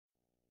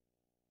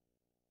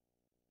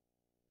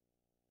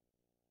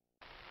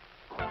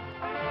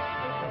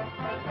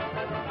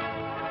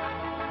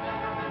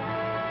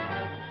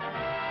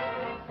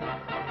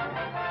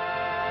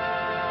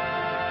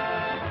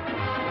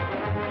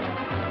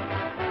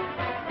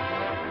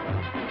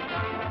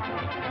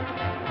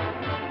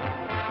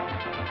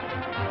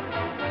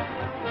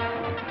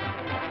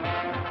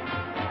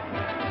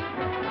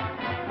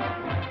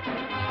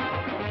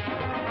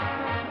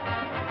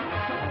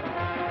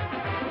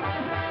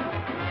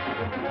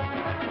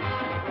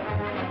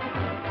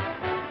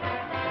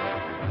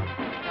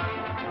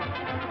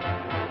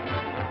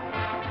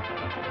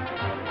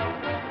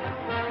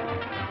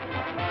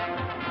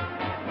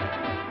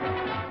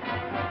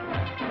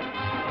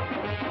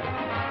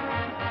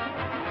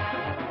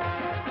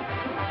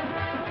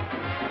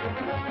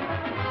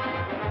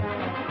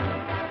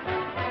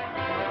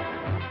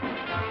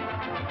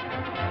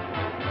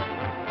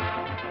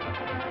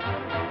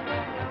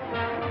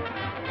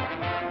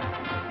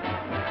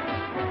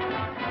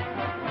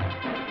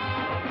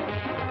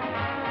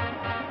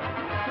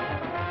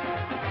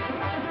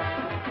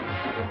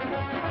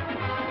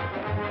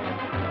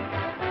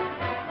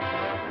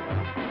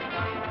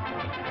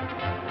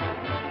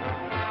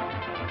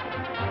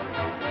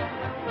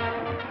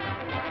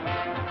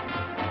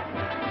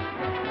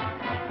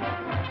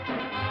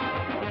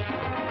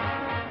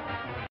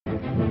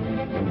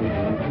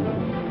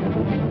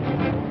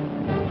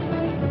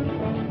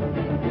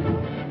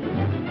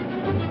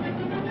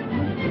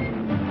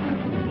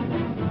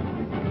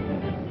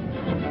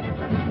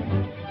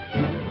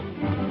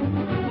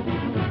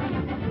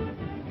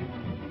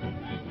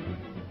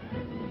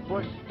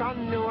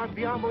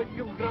Siamo il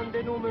più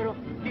grande numero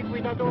di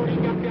guidatori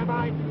che abbia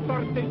mai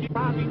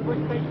partecipato in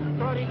questa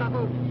storica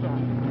corsa.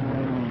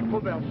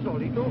 Come al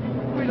solito,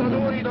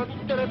 guidatori da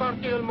tutte le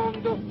parti del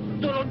mondo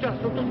sono già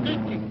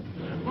sottoscritti.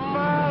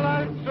 Ma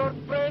la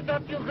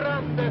sorpresa più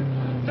grande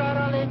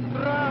sarà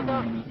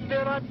l'entrata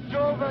della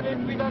giovane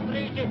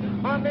guidatrice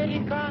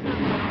americana,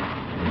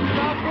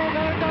 la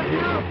cometa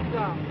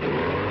Piazza.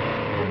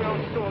 Come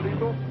al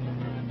solito.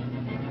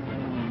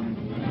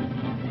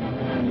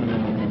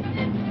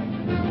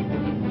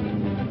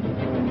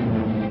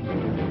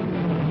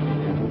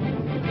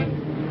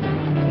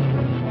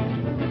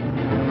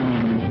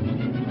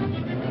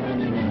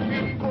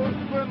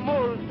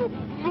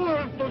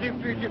 Molto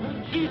difficile,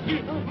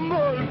 sì,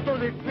 molto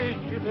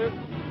difficile.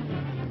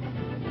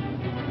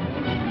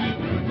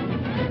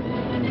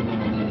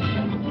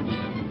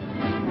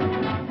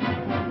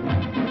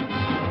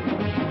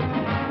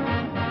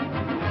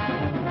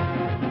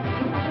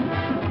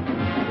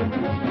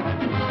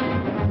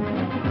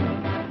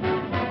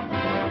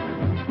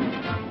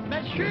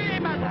 Monsieur et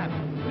madame,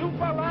 nous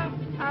voilà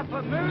à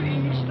fameux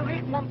et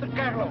historique Monte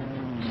Carlo.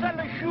 C'est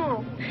le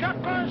jour,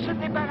 chacun se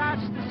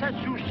débarrasse de ses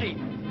soucis.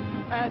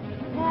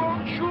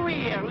 Pour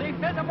jouir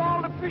l'événement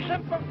le plus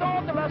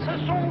important de la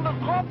saison, le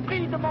Grand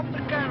Prix de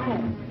Monte Carlo.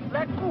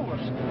 La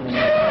course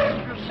s'étend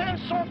sur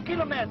 500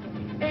 km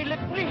et le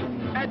prix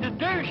est de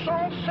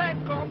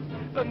 250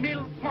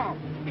 000 francs.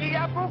 Il y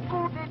a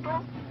beaucoup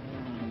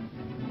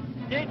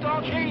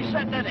d'étrangers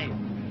cette année.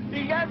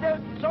 Il y a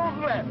des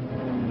Anglais,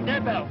 des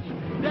Belges,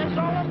 des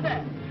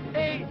Hollandais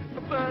et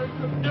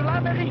de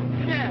l'Amérique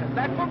vient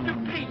la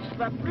conductrice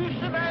la plus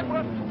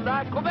célèbre,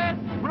 la comète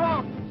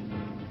Blonde.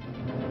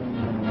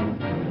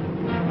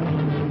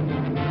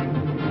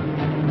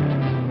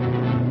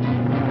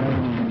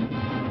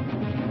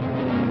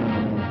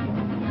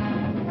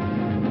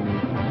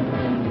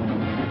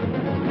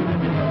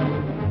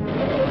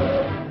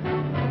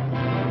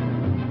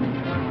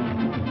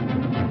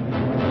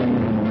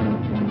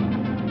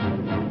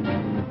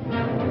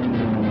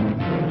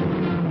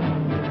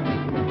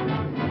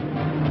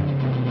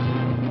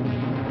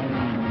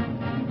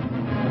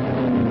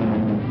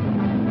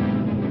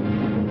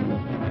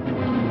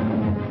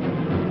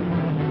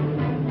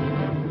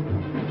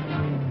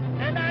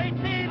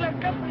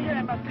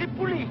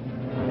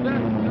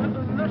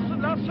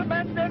 La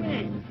semaine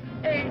dernière.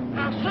 Et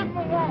à ce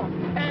moment,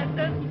 elle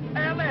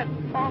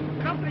est en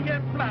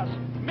 4e place.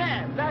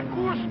 Mais la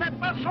course n'est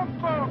pas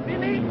encore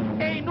finie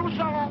et nous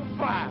allons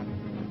voir.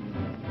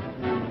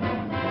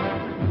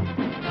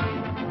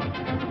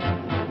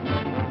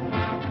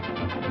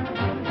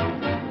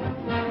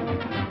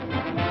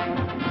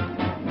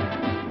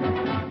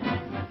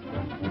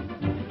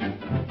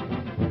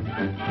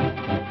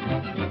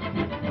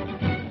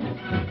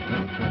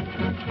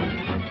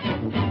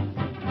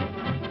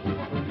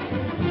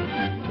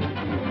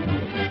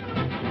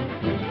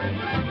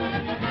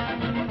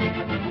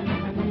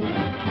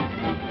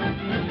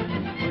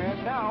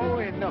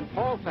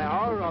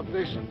 Of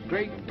this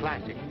great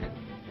classic.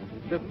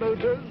 The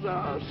motors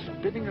are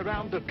spinning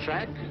around the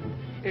track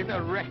in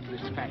a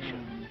reckless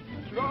fashion.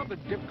 It's rather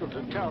difficult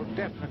to tell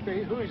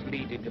definitely who is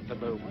leading at the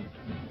moment.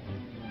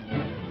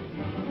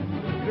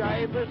 The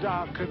drivers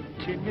are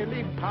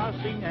continually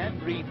passing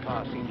and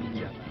repassing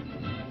each other.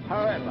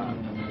 However,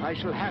 I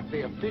shall have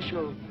the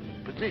official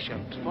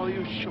positions for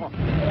you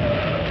shortly.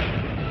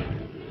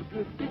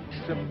 The big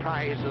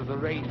surprise of the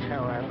race,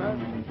 however,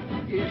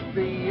 is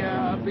the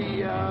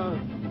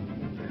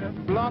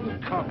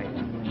Blonde Comet.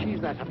 She's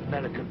that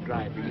American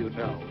driver, you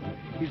know.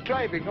 He's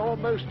driving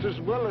almost as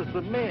well as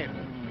the men.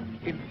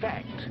 In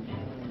fact,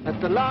 at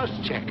the last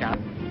checkup,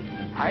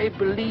 I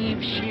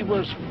believe she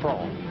was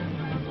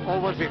 4th.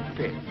 Or was it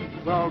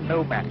 5th? Well,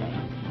 no matter.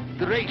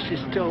 The race is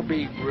still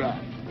being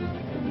run.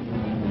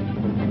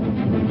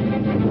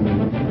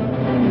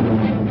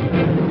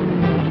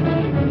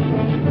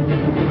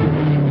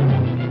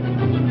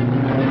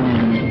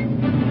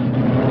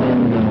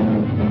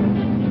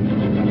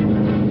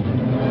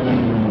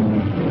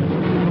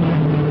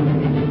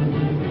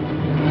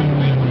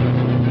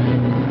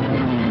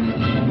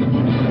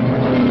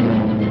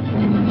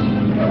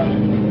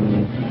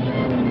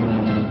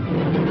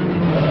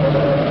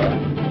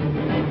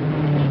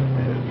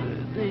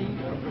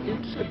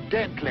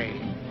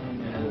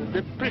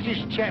 The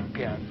British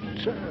champion,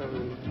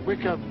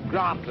 Wickham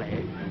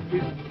Grantley,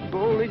 is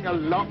bowling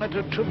along at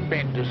a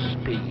tremendous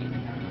speed.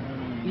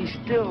 He's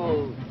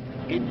still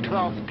in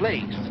 12th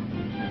place.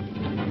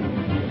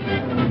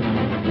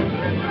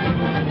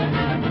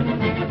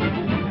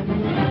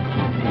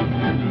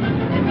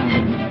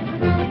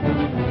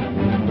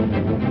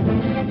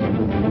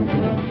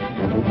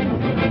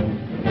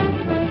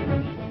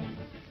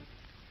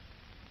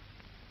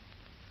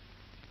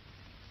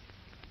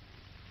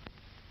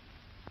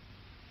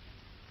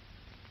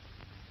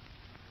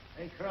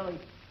 Hey, Curly.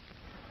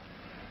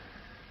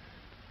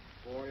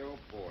 Boy, oh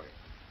boy.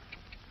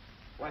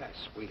 What a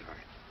sweetheart.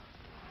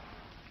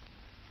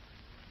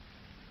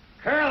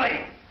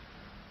 Curly!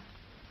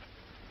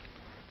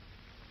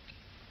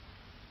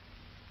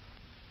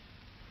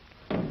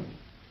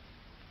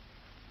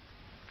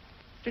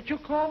 Did you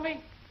call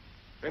me?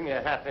 Bring me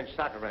a half-inch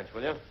socket wrench,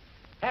 will you?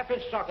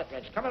 Half-inch socket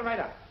wrench. Coming right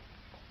up.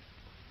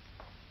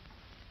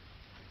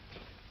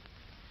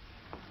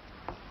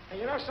 Hey,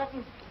 you know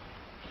something?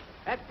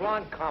 That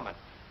Blonde Comet,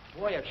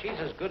 boy, if she's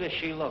as good as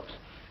she looks,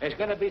 there's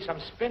going to be some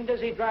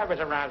spin-dizzy drivers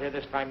around here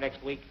this time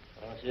next week.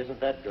 Well, she isn't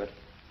that good.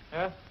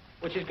 Huh?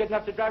 Well, she's good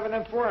enough to drive in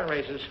them foreign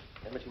races.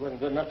 Yeah, but she wasn't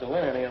good enough to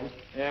win any of them.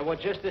 Yeah, well,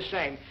 just the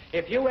same.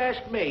 If you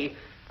ask me...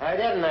 I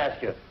didn't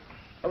ask you.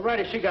 What right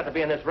has she got to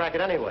be in this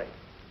racket anyway?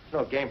 It's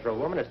no game for a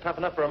woman. It's tough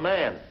enough for a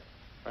man.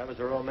 If I was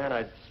her old man,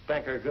 I'd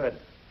spank her good.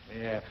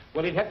 Yeah.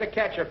 Well, he'd have to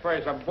catch her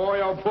first. And boy,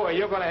 oh, boy,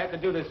 you're going to have to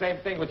do the same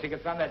thing when she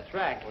gets on that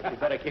track. Well, she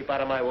better keep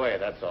out of my way,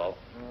 that's all.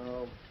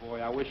 Oh, boy,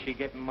 I wish she'd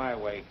get in my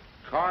way.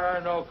 Car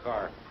or no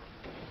car.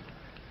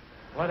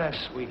 What a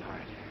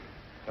sweetheart.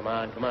 Come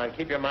on, come on.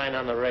 Keep your mind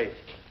on the race.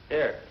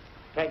 Here,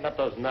 tighten up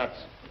those nuts.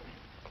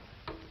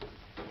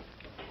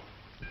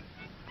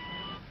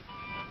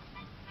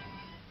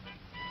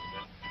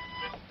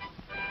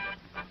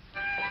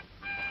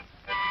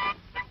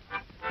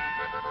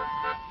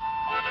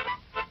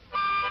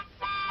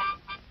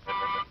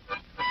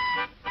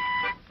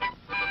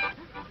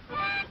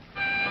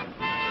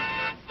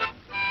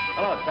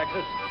 Hello,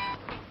 Texas.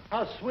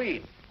 How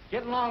sweet.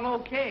 Getting along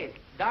okay.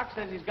 Doc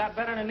says he's got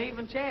better than an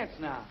even chance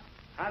now.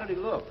 How did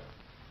he look?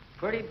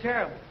 Pretty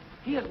terrible.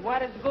 He as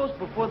white as a ghost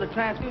before the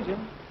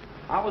transfusion.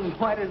 I was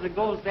white as a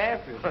ghost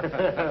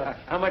after.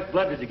 How much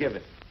blood did you give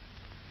it?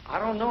 I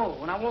don't know.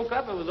 When I woke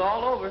up, it was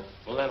all over.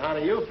 Well, then how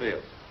do you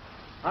feel?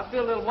 I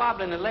feel a little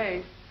wobbly in the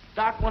legs.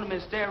 Doc wanted me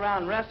to stay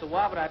around and rest a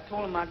while, but I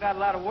told him I got a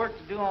lot of work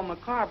to do on my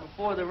car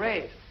before the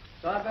race.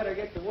 So I better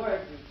get to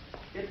work and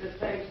get this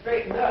thing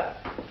straightened up.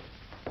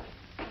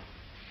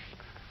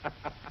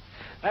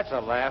 That's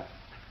a laugh.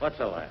 What's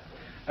a laugh?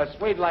 A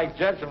Swede like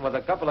Jensen with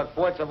a couple of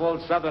quarts of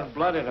old Southern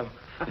blood in him.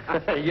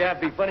 Yeah,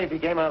 it'd be funny if he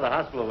came out of the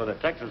hospital with a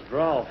Texas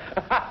drawl.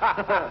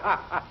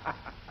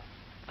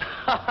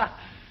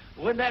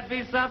 Wouldn't that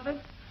be something?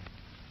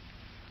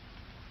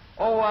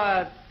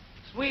 Oh,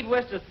 Swede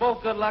wished us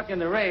both good luck in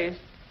the race.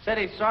 Said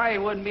he's sorry he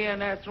wouldn't be in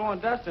there throwing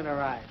dust in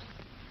our eyes.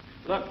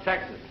 Look,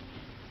 Texas,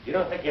 you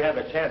don't think you have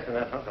a chance in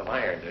that hunk of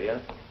iron, do you?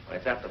 Well,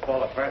 it's apt to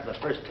fall apart in the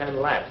first 10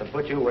 laps and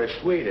put you where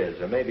Swede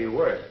is, or maybe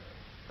worse.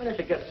 Why don't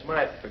you get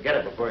smart and forget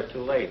it before it's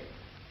too late?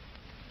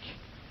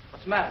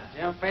 What's the matter,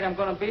 Jim? Afraid I'm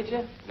going to beat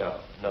you? No,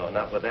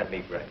 not with that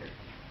meat record.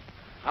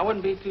 I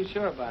wouldn't be too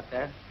sure about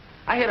that.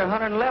 I hit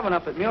 111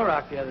 up at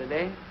Muroc the other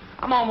day.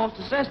 I'm almost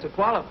a cinch to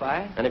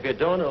qualify. And if you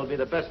don't, it'll be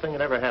the best thing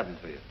that ever happened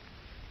to you.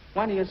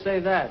 Why do you say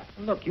that?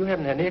 Look, you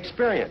haven't had any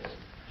experience.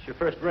 It's your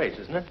first race,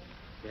 isn't it?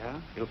 Yeah?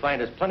 You'll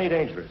find it's plenty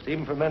dangerous,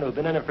 even for men who've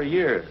been in it for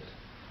years.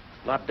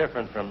 A lot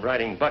different from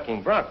riding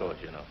bucking broncos,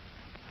 you know.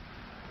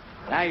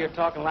 Now you're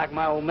talking like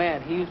my old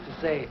man. He used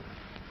to say,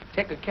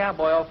 take a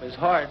cowboy off his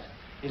horse,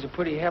 he's a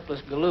pretty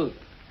helpless galoot.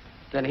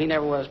 Then he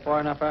never was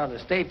far enough out of the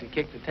state to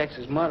kick the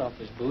Texas mud off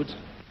his boots.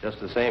 Just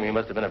the same, he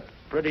must have been a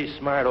pretty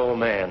smart old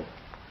man.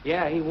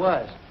 Yeah, he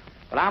was.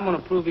 But I'm going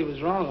to prove he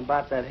was wrong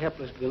about that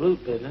helpless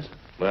galoot business.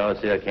 Well,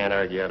 see, I can't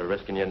argue out of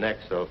risking your neck,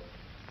 so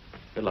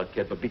good luck,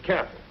 kid, but be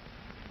careful.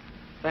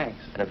 Thanks.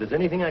 And if there's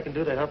anything I can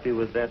do to help you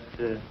with that,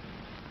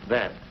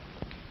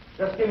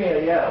 just give me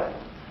a yell.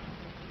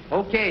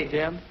 Okay,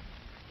 Jim.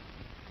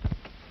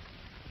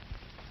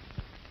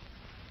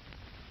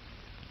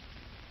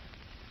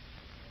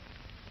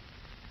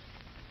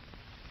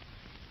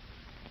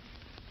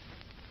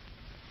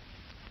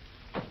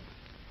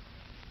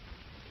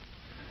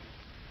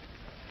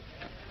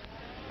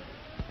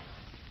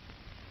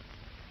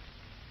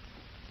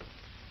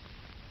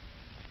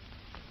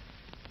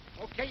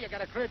 Okay, you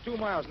got a clear 2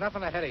 miles,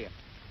 nothing ahead of you.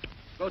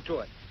 Go to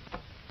it.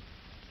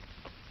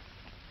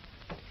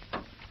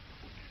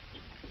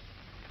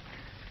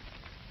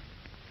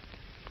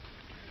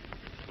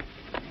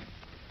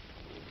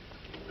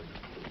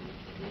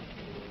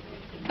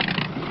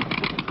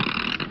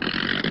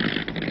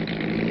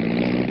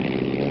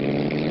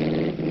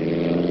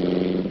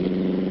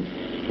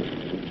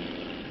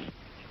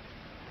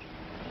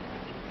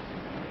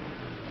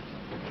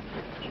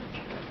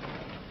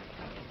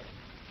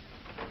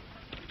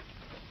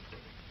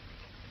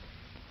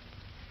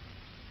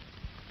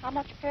 How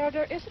much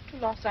further is it to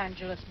Los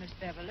Angeles, Miss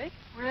Beverly?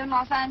 We're in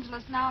Los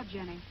Angeles now,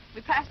 Jenny.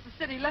 We passed the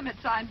city limit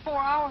sign 4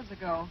 hours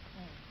ago.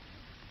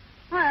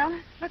 Well,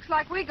 looks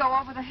like we go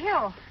over the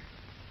hill.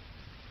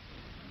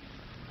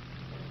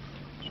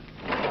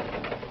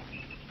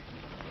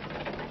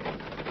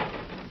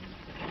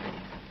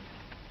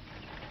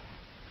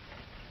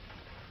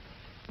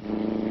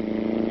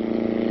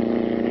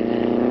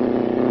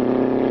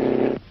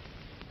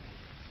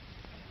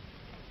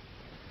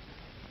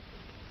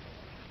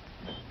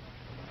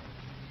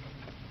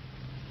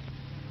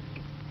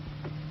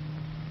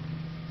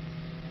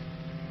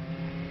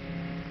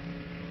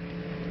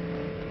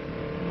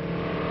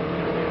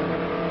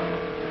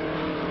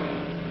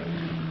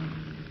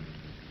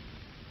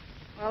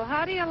 Well,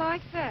 how do you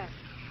like that?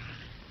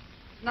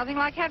 Nothing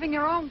like having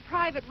your own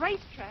private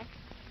racetrack.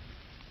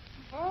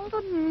 All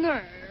the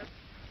nerve.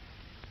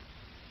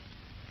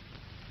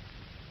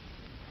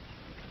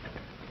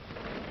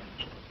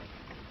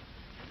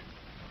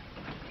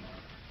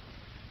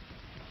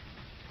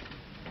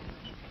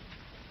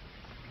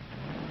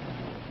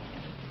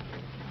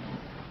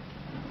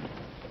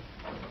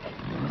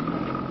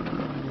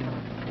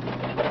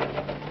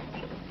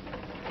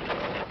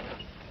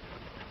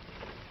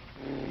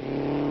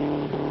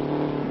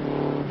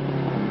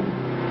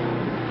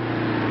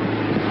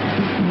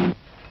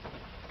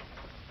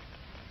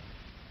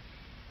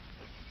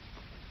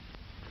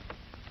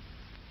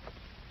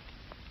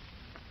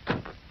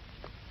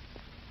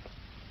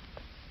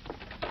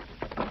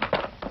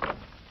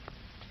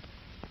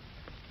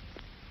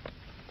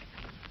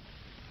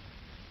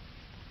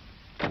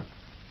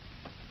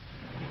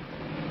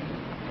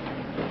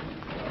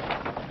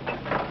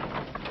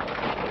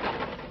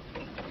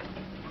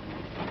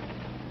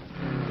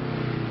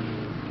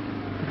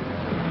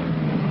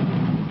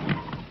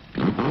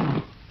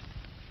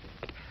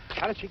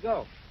 did she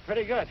go?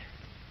 Pretty good.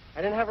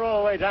 I didn't have her all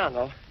the way down,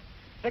 though.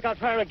 Think I'll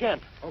try her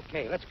again.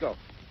 Okay, let's go.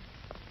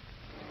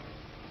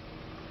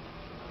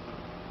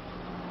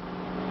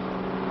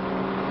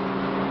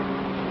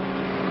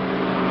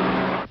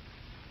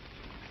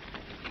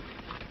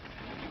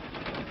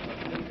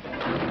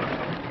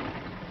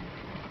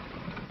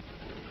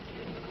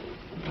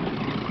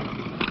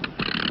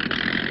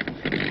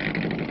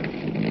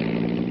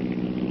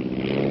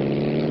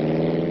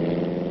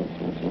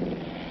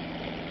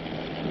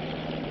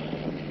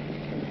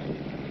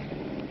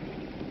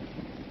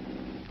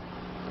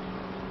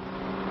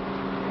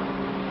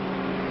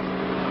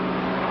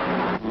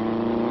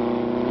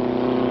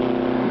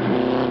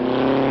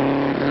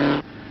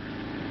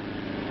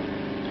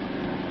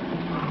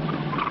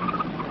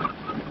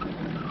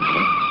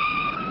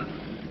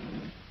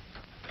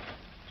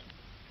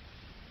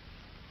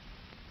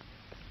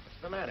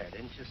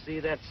 Didn't you see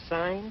that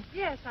sign?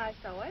 Yes, I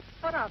saw it.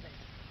 What of it?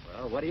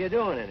 Well, what are you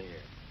doing in here?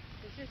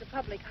 This is a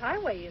public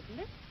highway, isn't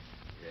it?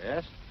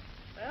 Yes.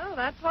 Well,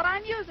 that's what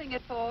I'm using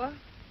it for.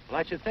 Well,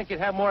 I should think you'd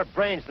have more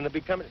brains than to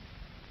be coming...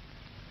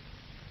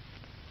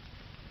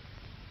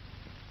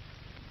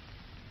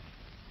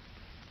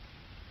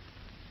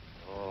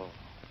 Oh.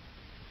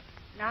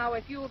 Now,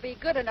 if you will be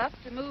good enough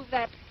to move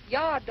that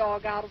yard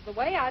dog out of the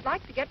way, I'd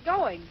like to get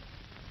going.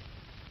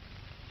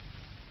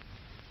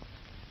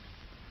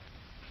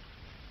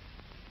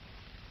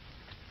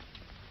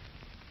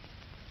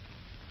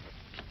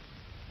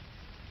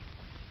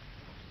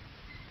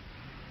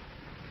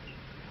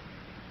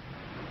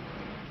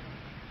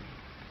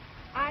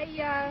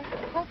 I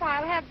hope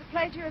I'll have the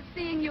pleasure of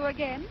seeing you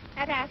again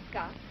at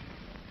Ascot.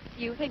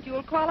 Do you think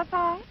you'll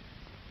qualify?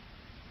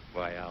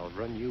 Why, I'll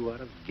run you out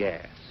of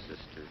gas,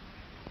 sister.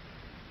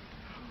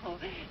 Oh,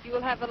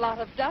 you'll have a lot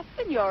of dust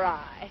in your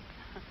eye.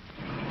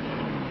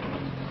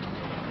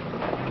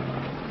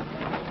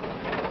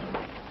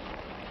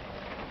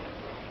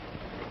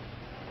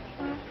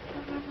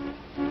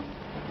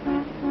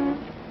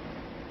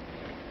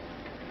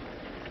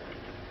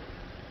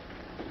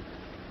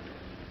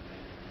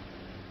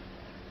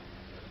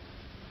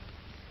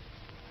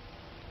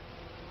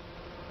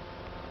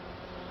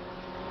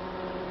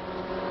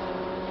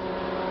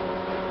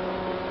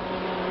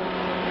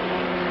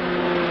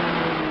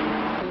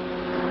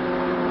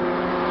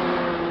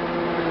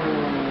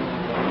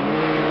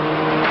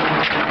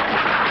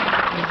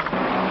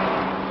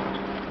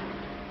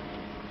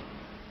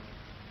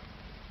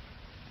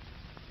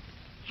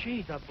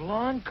 Gee, the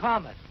Blonde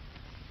Comet.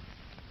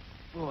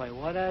 Boy,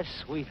 what a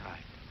sweetheart.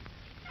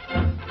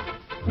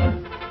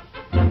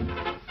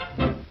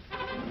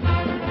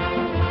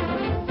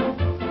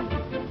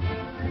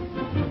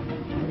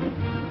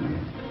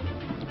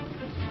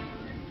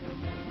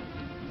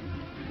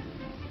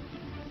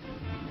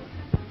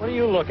 What are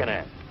you looking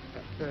at?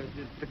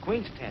 The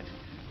Queen's tent.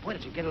 Boy,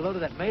 did you get a load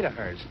of that maid of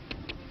hers?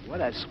 What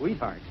a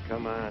sweetheart.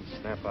 Come on,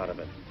 snap out of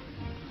it.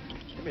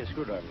 Give me a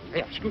screwdriver.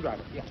 Yeah,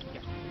 screwdriver. Yeah.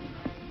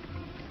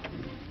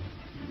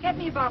 Get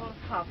me a bottle of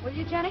pop, will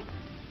you, Jenny?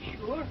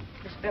 Sure,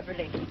 Miss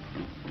Beverly.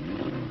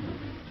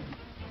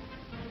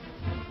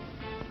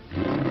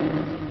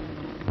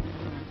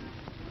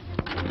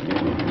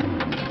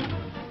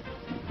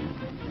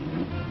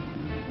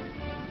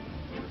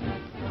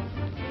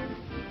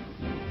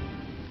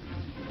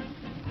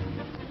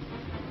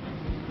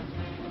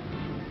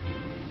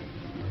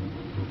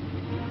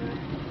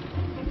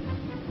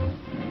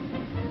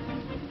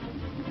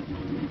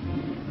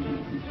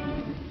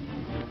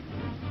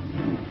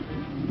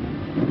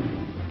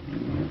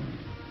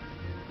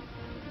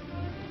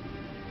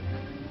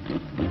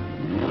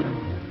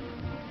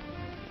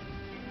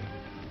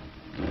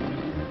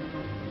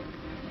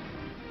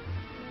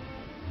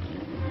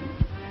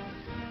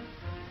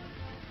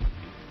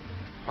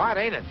 Hot,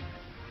 ain't it?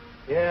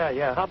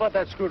 Yeah. How about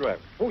that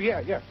screwdriver? Oh, yeah.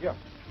 It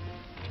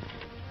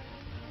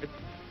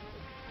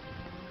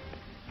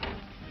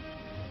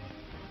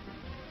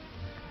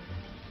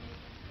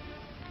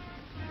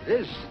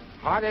is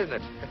hot, isn't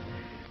it?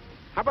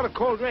 How about a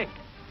cold drink?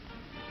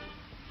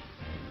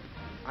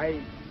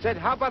 I said,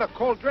 how about a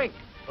cold drink?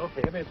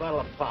 Okay, give me a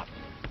bottle of pop.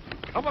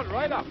 Coming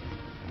right up.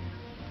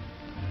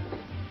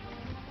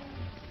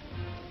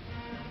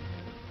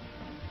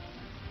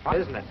 Hot,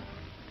 isn't it?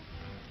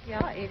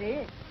 Yeah, it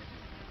is.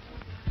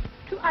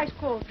 2 ice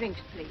cold drinks,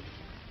 please.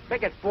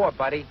 Make it 4,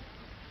 buddy.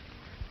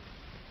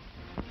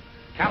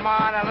 Come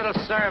on, a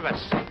little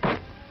service.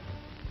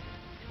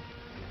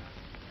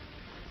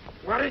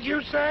 What did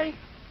you say?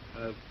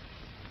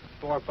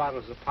 4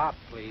 bottles of pop,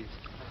 please.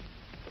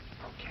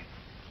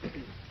 Okay.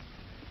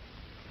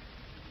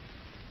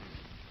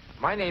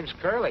 My name's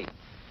Curly.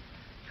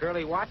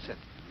 Curly Watson.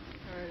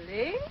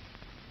 Curly?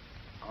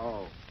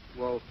 Oh,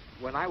 well,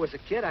 when I was a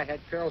kid, I had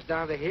curls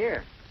down to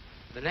here.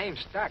 The name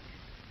stuck,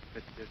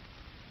 but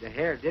the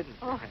hair didn't.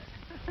 Oh.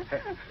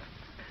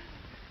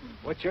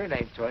 What's your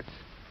name, Toots?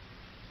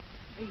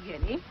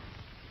 Jenny?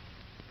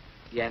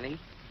 Yenny?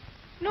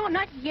 No,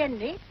 not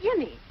Jenny.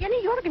 Jenny.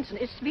 Jenny Jorgensen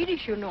is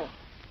Swedish, you know.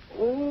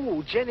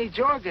 Oh, Jenny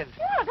Jorgen.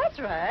 Yeah, that's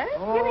right.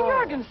 Oh. Jenny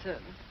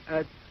Jorgensen.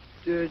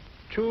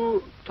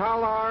 Tu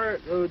talar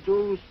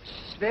du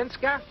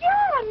svenska? Ja,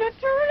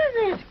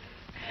 natuurlijk.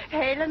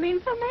 Hele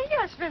min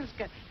familie er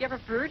svenska. Jeg var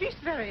født i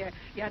Sverige.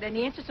 Jeg er den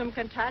eneste, som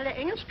kan tale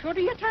engelsk. Tror du,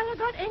 jeg taler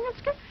godt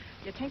engelsk?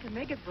 Jeg tænker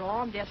meget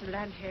bra om deres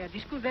land her.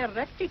 De skulle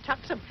være rigtig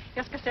takksom.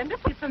 Jeg skal sende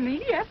for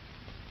familie.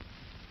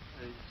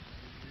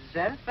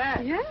 Setback?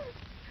 Ja.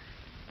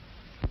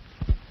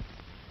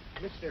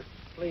 Mister,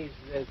 please,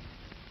 have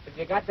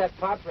you got that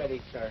pop ready,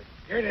 sir?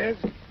 Here it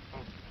is. Oh,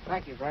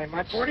 thank you very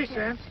much. 40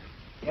 cents.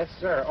 Yes,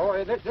 sir.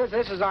 Oh,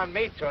 this is on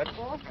me, Toots.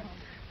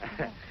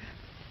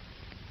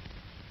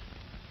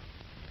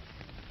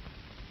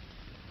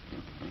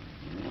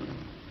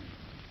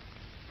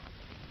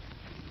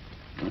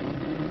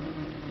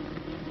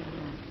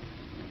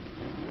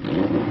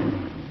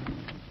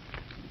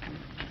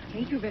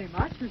 Thank you very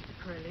much, Mr.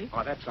 Curley.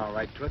 Oh, that's all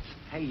right, Toots.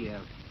 Hey,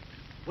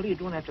 what are you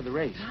doing after the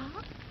race?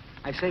 Huh?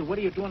 I say, what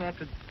are you doing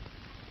after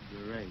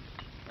the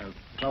race?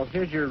 Well,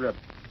 here's your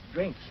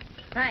drinks.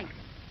 Thanks.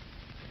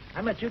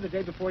 I met you the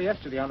day before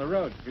yesterday on the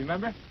road.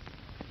 Remember?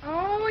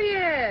 Oh,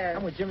 yes.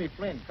 I'm with Jimmy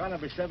Flynn, car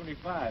number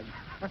 75.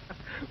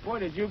 Boy,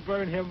 did you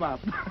burn him up.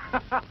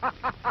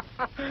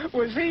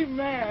 Was he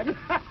mad?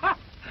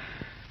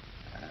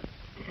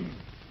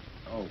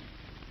 Oh,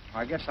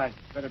 I guess I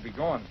better be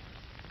going.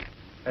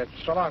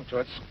 So long,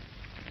 Toots.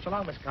 So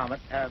long, Miss Comet.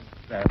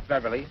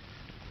 Beverly.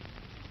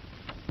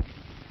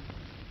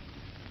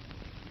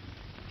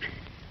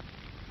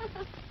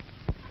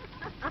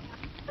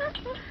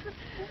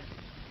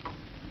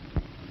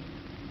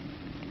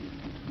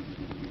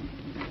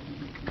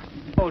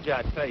 Told you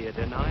I'd tell you,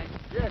 didn't I?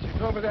 Yes, you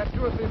told me that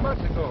 2 or 3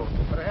 months ago,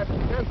 but I haven't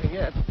seen anything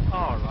yet.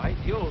 All right,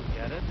 you'll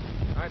get it.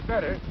 I'd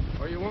better,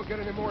 or you won't get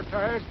any more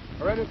tires,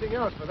 or anything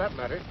else for that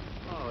matter.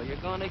 Oh,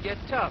 you're gonna get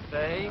tough,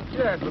 eh?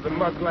 Yes, with a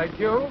mug like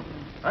you.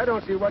 I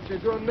don't see what you're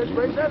doing in this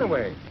race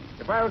anyway.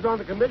 If I was on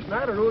the commission,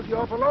 I'd have ruled you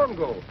off a long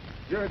ago.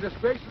 You're a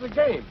disgrace to the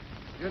game.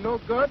 You're no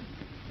good.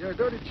 You're a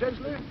dirty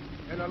chiseler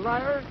and a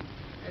liar,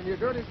 and your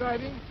dirty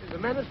driving is a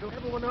menace to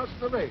everyone else in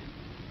the race.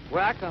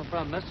 Where I come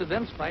from, mister,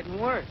 them's fighting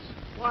words.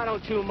 Why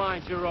don't you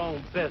mind your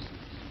own business?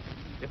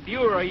 If you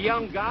were a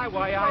young guy,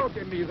 why, Don't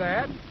give me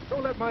that.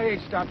 Don't let my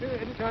age stop you.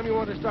 Anytime you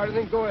want to start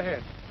anything, go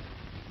ahead.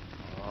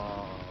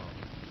 Oh.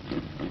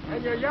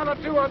 And you're yellow,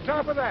 too, on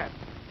top of that.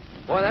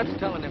 Boy, that's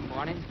telling him,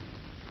 Barney.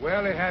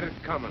 Well, he had it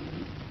coming.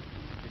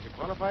 Did you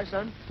qualify,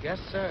 son? Yes,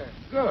 sir.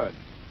 Good.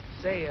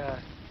 Say,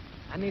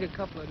 I need a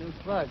couple of new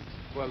plugs.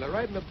 Well, they're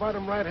right in the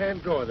bottom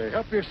right-hand drawer there.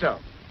 Help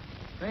yourself.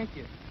 Thank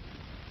you.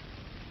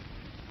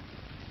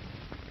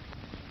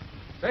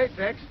 Say,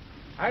 Tex,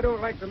 I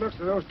don't like the looks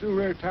of those 2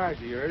 rear tires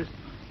of yours.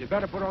 You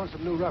better put on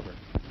some new rubber.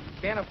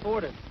 Can't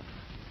afford it.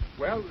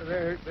 Well,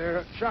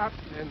 they're sharp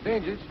and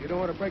dangerous. You don't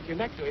want to break your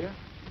neck, do you?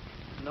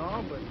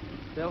 No, but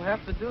they'll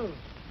have to do.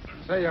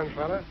 Say, young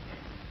fella,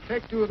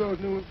 take 2 of those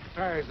new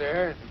tires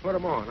there and put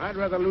them on. I'd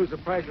rather lose the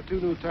price of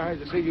 2 new tires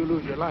than see you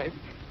lose your life.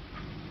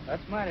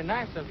 That's mighty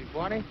nice of you,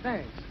 Barney.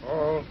 Thanks.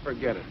 Oh,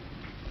 forget it.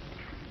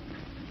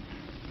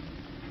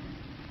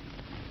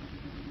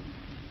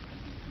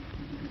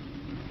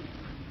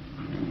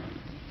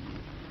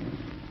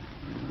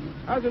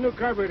 How's the new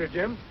carburetor,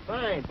 Jim?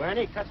 Fine,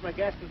 Barney. Cuts my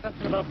gas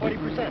consumption about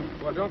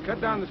 40%. Well, don't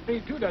cut down the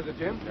speed, too, does it,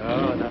 Jim?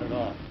 No, not at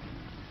all.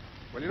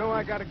 Well, you know,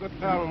 I got a good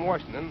pal in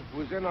Washington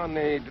who's in on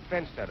the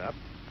defense setup.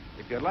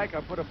 If you'd like,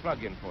 I'll put a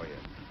plug in for you.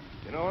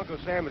 You know, Uncle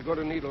Sam is going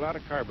to need a lot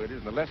of carburetors,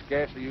 and the less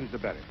gas you use, the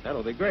better.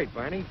 That'll be great,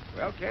 Barney.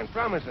 Well, can't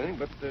promise anything,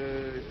 but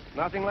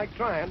nothing like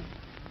trying.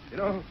 You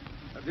know,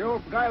 the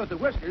old guy with the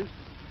whiskers,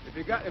 if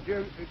you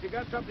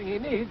got something he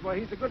needs, why,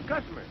 he's a good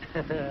customer.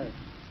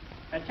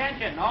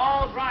 Attention,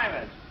 all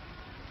drivers.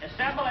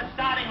 Assemble at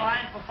starting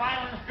line for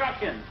final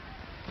instructions.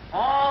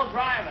 All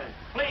drivers,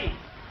 please.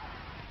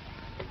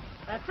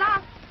 That's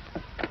off.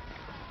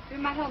 Give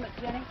me my helmet,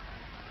 Jenny.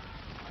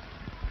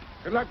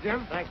 Good luck,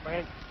 Jim. Thanks,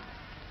 Barney.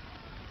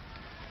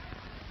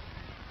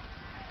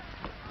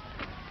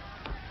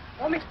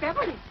 Oh, Miss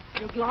Beverly,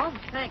 your gloves.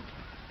 Thanks.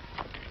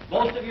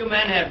 Most of you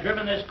men have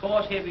driven this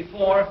course here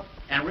before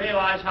and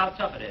realize how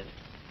tough it is.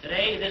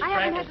 Today, this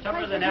track is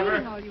tougher than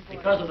ever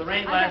because of the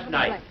rain last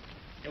night.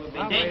 It would be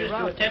dangerous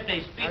to attempt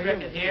a speed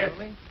record here,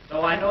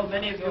 though I know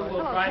many of you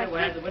will try to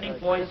add the winning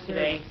points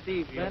today to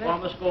your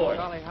former scores.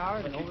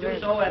 But you do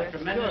so at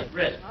tremendous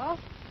risk.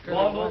 You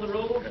all know the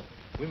rules?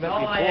 We met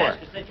all I before.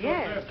 ask is that you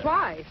observe them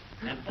Twice.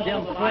 and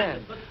follow the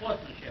lines of good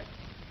sportsmanship.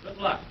 Good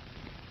luck.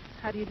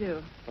 How do you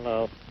do?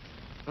 Hello.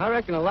 I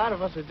reckon a lot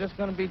of us are just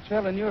going to be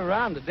trailing you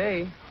around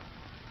today.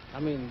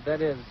 I mean,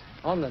 that is,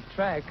 on the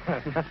track.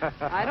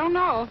 I don't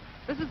know.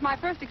 This is my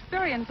first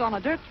experience on a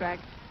dirt track.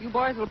 You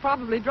boys will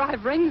probably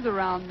drive rings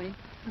around me.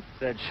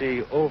 Said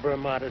she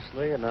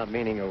over-modestly and not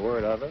meaning a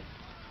word of it.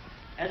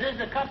 As is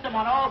the custom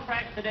on all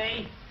tracks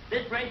today,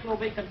 this race will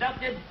be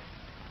conducted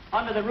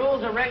under the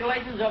rules and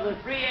regulations of the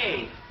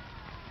 3A's.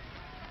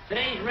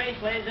 Today's race,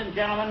 ladies and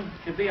gentlemen,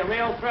 should be a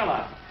real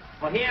thriller.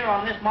 For here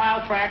on this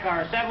mile track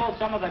are assembled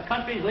some of the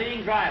country's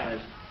leading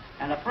drivers.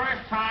 And the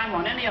first time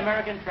on any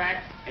American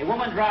track, a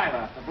woman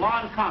driver, the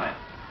Blonde Comet,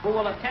 who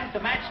will attempt to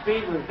match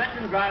speed with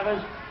veteran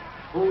drivers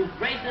whose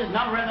races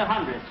number in the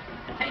hundreds.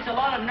 It takes a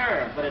lot of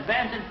nerve, but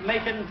advanced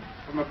information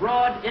from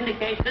abroad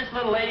indicates this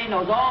little lady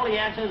knows all the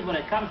answers when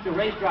it comes to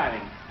race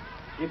driving.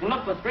 You can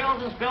look for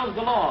thrills and spills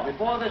galore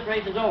before this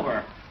race is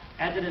over,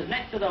 as it is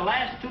next to the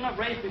last tune-up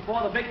race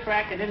before the big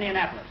track in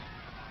Indianapolis.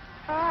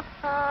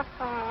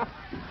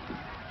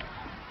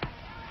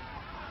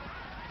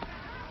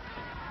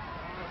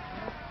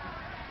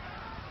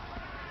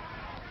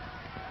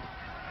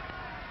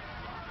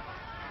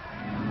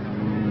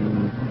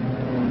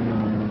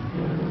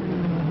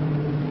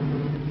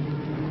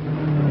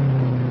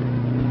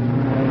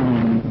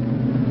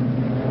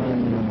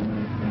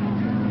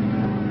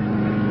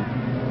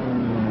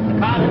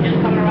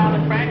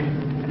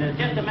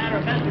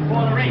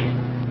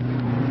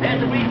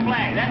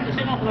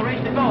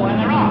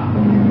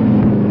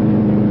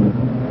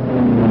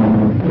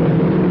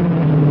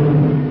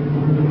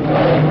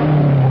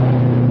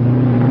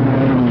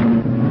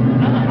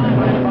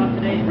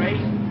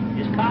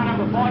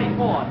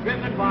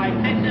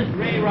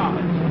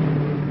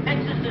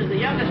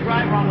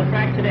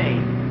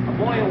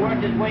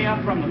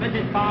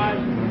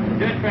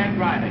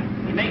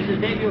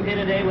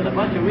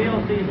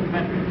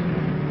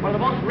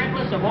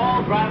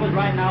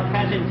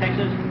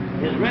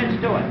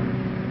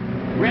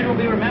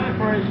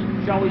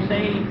 Shall we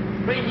say,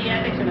 crazy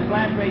antics in his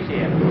last race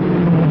here.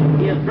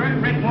 He has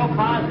burnt brick more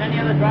cars than any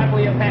other driver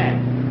we have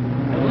had.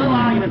 There was a little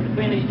argument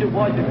between these two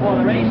boys before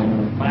the race,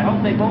 but I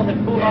hope they both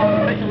have cooled off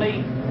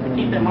sufficiently to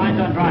keep their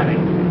minds on driving.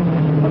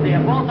 But they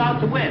are both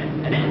out to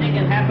win, and anything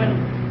can happen,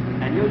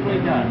 and usually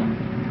does.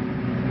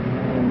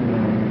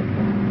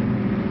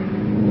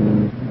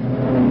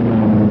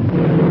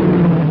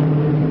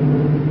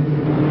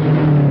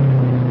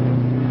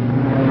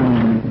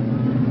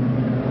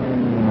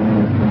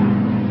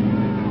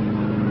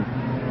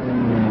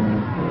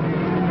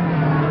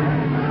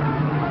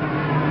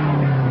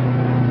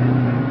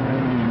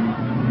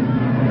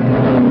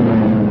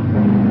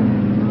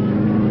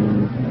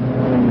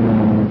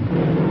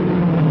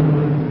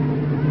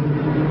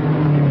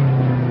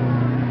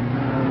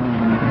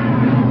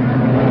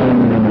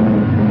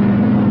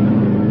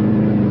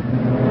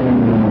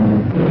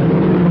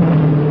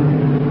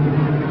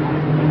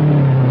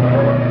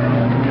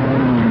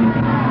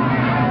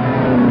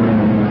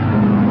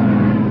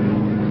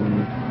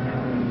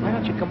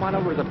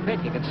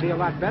 See a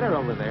lot better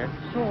over there.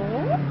 So?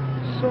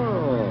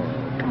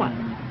 Come on.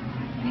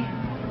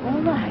 Yeah,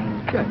 all right.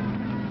 Good.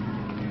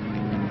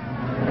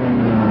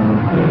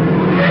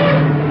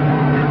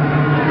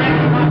 The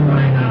track is not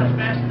going out as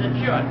fast as it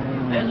should.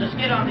 There's a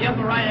skid on the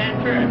upper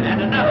right-hand turn,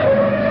 and another.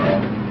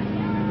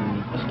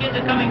 The skids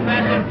are coming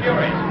fast and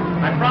furious.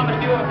 I promised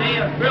you a day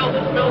of drills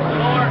and spills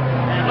galore,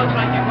 and it looks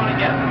like you're going to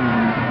get them.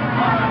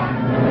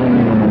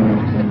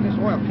 Stick this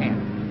oil can.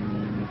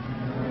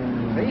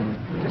 See?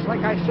 Just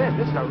like I said,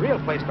 this is a real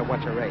place to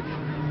watch a race.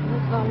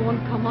 They won't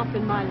come up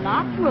in my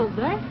lap, will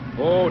they?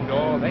 Oh,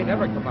 no, they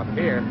never come up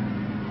here.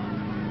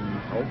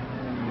 Nope.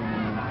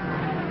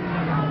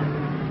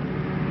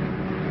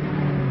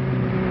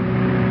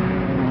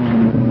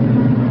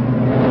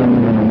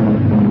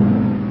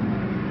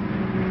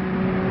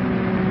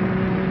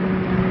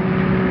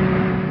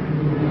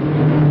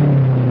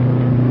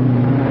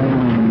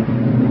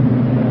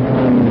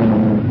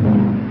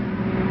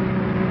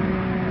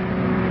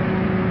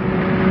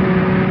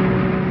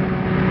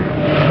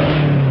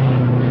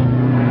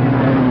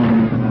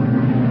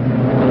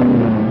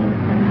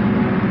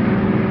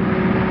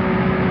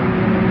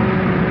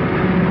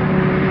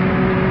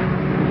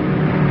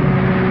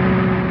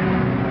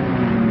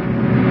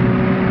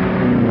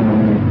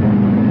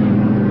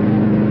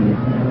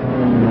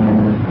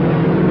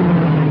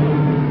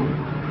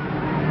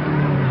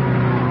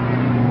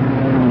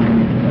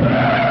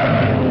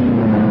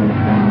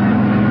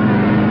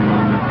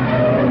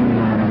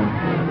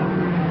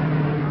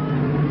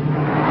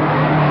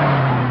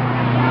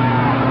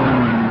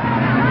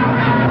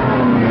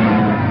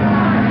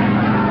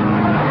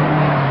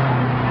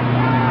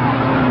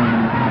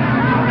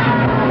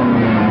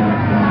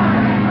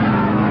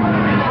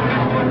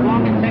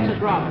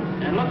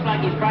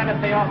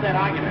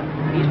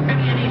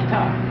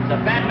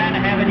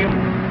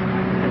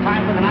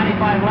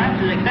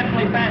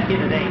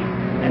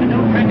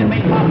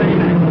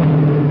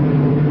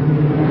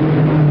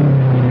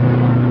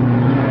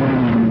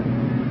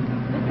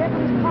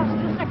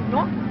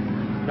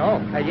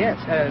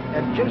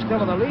 And Jim's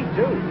still in the lead,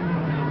 too.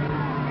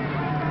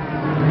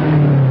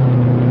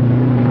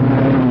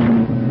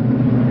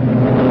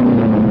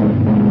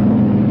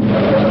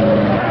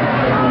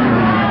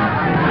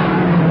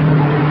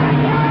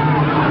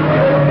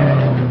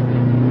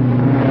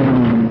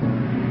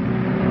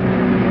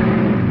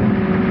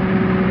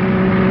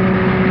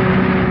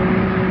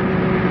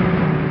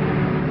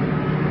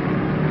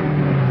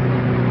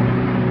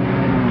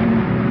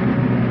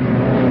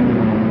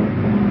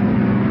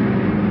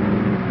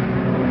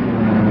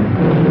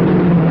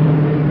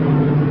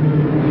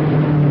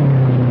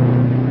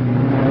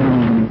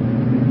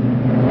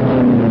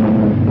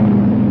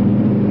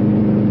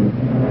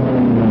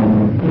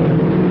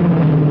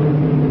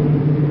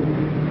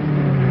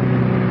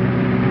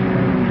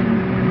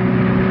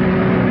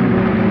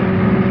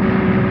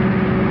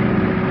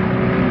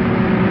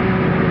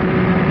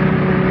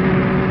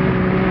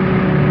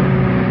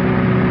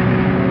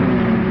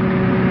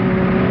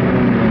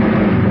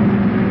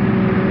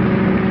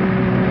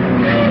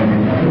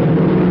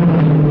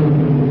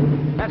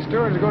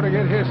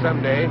 this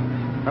someday.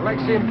 I'd like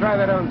to see him try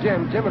that on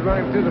Jim. Jim would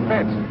run him through the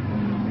fence.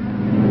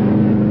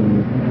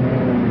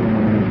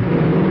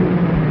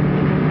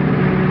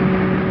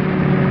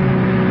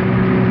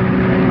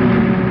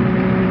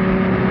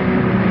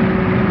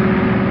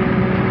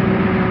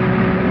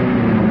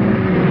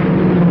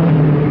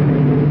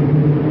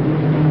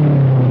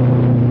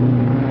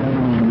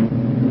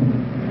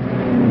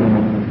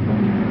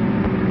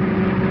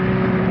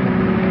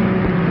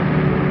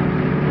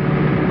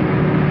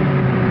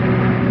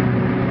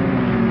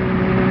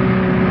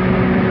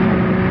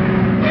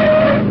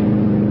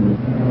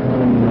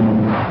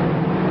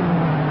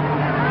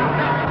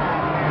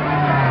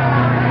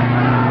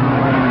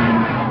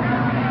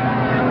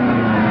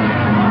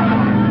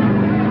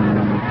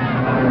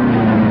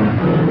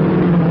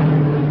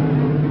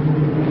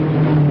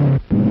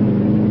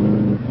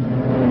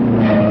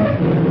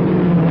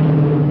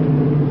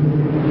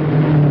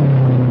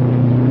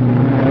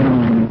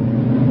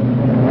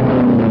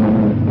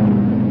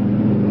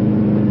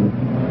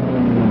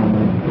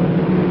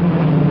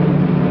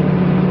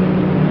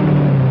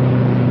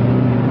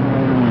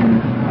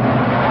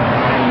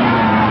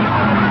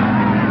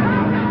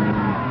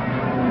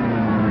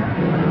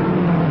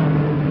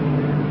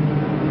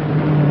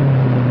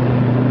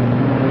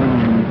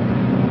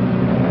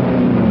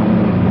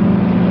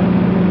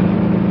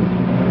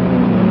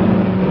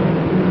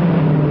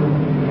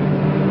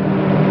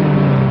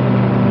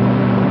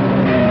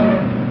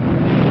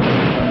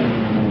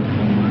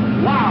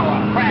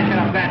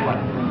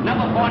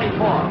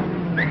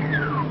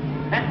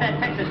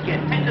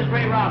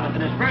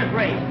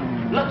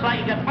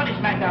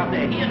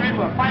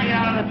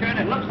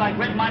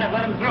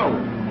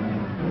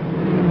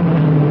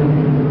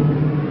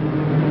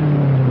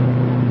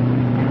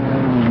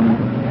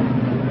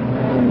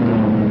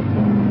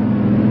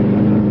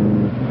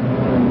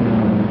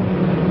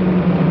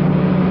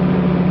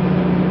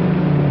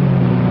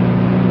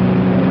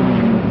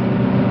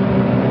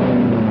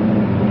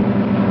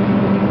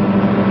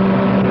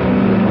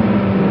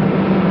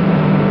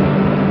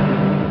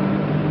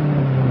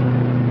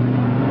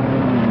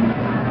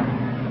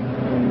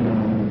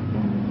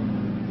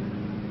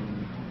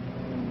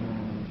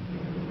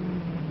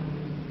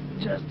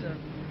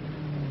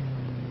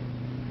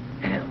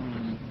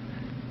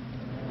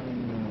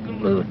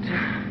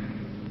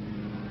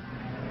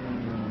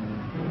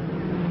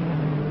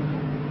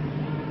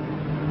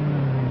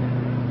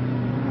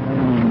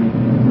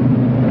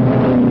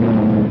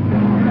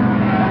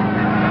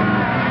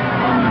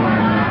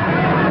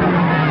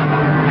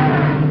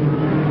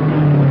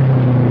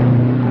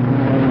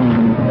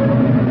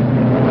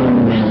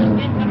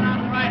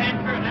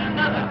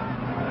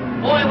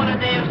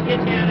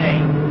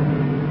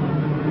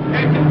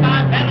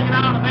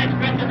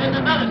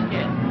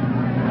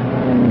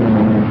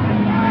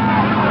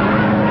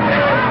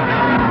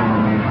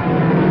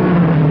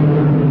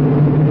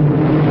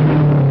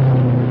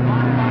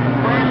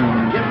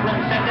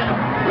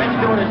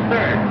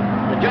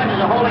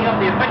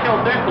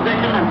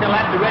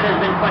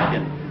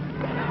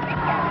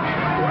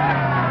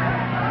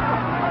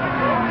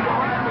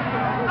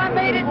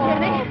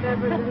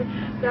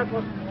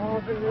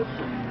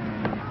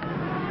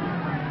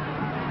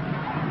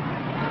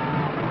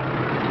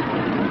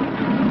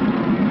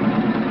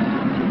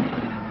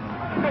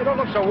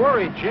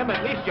 Jim,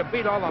 at least you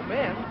beat all the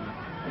men.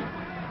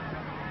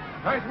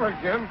 Nice work,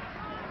 Jim.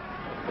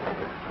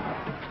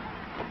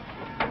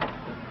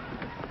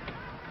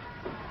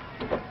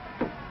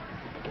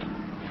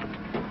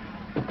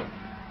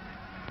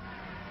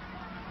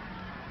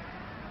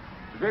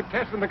 Good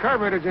testing the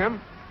carburetor,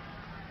 Jim.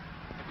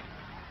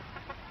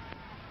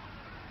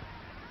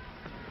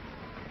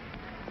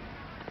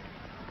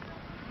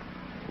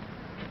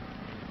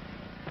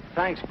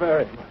 Thanks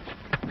very much.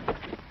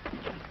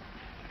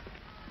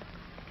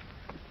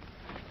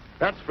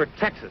 That's for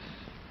Texas.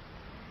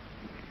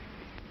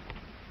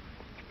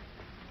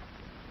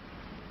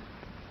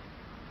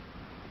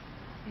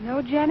 You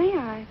know, Jenny,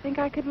 I think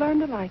I could learn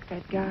to like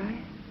that guy.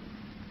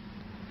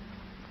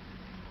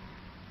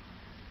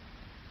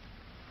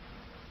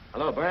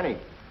 Hello, Barney.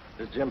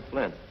 This is Jim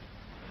Flynn.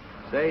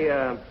 Say,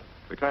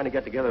 we're trying to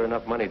get together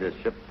enough money to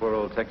ship poor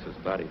old Texas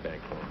body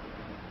back home.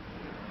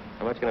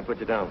 How much can I put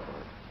you down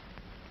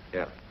for?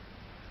 Yeah.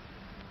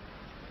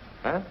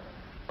 Huh?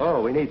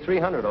 Oh, we need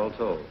 300 all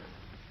told.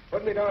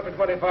 Put me down for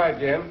 25,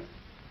 Jim.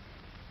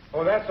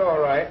 Oh, that's all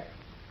right.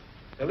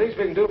 The least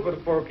we can do for the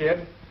poor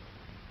kid.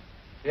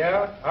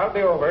 Yeah, I'll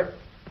be over.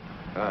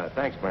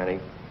 Thanks, Barney.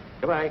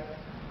 Goodbye.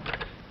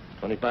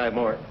 25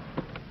 more.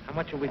 How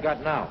much have we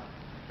got now?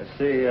 Let's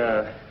see,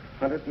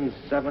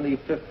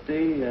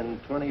 170.50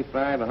 and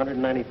 25,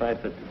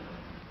 195.50.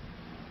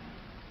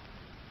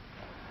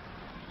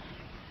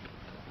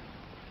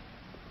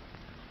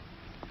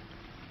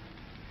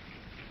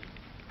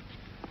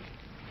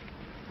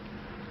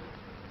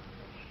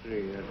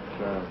 That's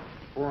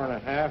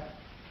 4.5.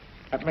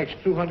 That makes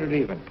 200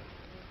 even.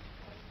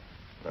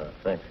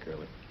 Thanks,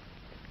 Curly.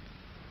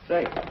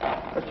 Say,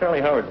 what's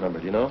Charlie Howard's number,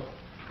 do you know?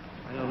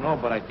 I don't know,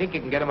 but I think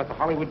you can get him at the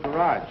Hollywood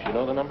Garage. You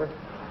know the number?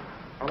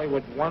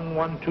 Hollywood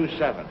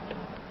 1127.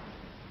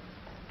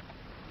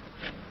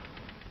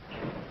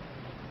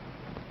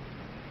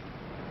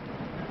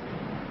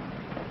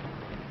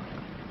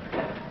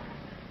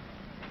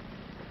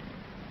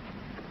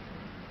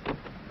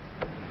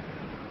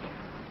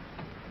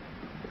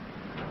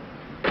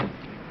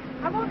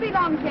 I won't be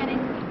long, Kenny.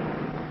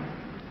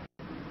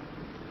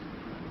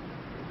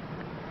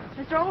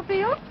 Mr.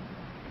 Oldfield?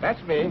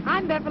 That's me.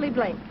 I'm Beverly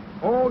Blake.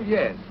 Oh,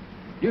 yes.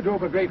 You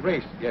drove a great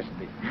race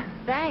yesterday.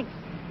 Thanks.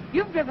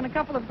 You've driven a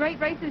couple of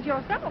great races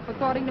yourself,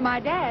 according to my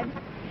dad.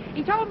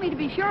 He told me to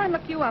be sure and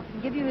look you up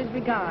and give you his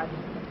regards.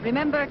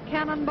 Remember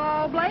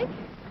Cannonball Blake?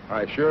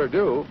 I sure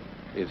do.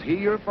 Is he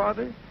your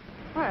father?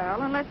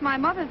 Well, unless my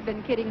mother's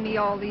been kidding me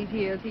all these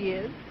years, he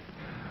is.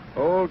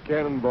 Old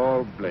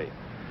Cannonball Blake.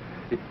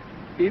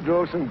 He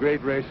drove some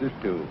great races,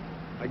 too.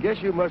 I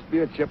guess you must be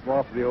a chip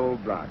off the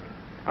old block.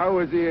 How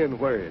is he and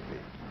where is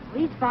he?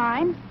 He's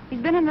fine.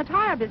 He's been in the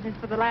tire business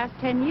for the last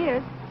 10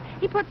 years.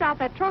 He puts out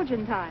that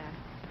Trojan tire.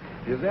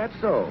 Is that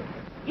so?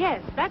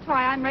 Yes, that's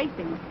why I'm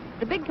racing.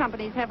 The big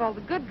companies have all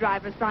the good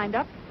drivers signed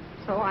up,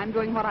 so I'm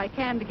doing what I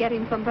can to get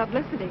him some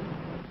publicity.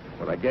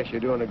 Well, I guess you're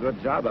doing a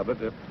good job of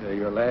it if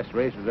your last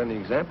race is any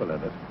example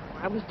of it.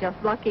 I was just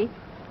lucky.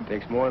 It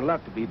takes more than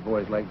luck to beat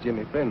boys like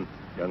Jimmy Flynn.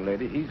 Young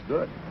lady, he's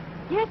good.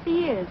 Yes,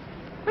 he is.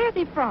 Where's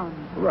he from?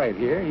 Right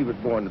here. He was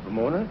born in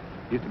Pomona.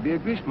 Used to be a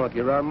grease monkey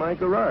around my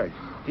garage.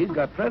 He's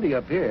got plenty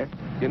up here.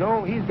 You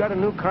know, he's got a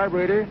new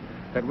carburetor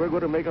that we're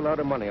going to make a lot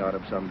of money out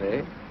of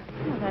someday.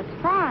 Oh,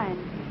 that's fine.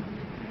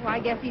 Well, I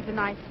guess he's a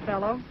nice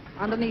fellow,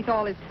 underneath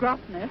all his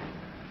gruffness.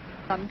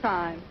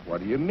 Sometimes. What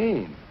do you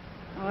mean?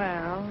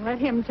 Well, let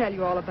him tell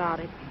you all about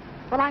it.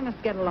 But I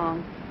must get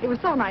along. It was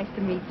so nice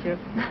to meet you.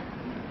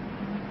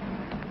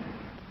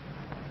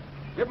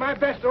 Give my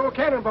best to old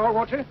Cannonball,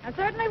 won't you? I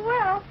certainly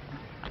will.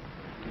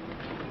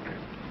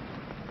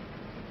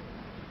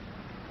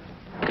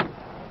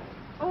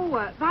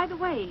 Oh, by the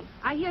way,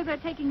 I hear they're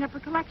taking up a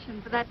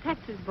collection for that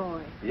Texas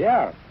boy.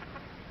 Yeah.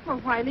 Well,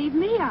 why leave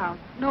me out?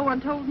 No one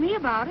told me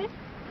about it.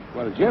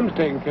 Well, Jim's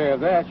taking care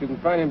of that. You can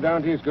find him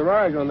down to his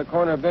garage on the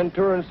corner of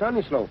Ventura and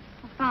Sunny Slope.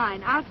 Well,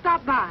 fine. I'll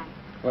stop by.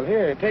 Well,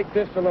 here, take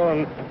this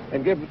along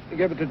and give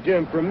it to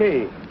Jim from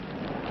me.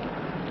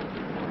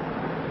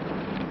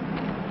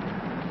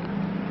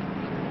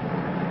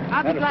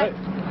 I'll be glad.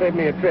 Save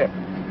me a trip.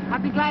 I'll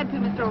be glad to,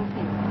 Mr.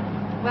 Oldfield.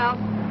 Well,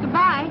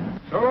 goodbye.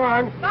 So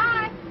long.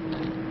 Bye.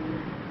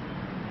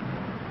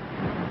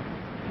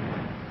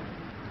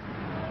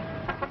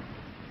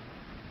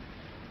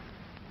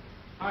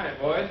 Hi,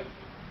 boys.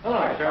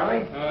 Hello,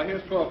 Charlie.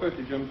 Here's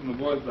 $12.50, Jim, from the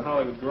boys at the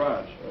Hollywood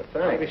garage.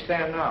 Where do we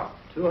stand now?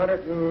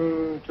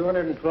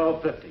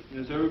 212.50.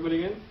 Is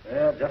everybody in?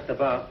 Yeah, just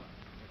about.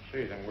 Let's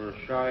see, then we're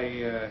shy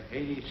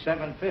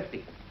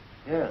 $87.50.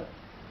 Yeah.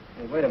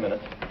 Hey, wait a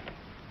minute.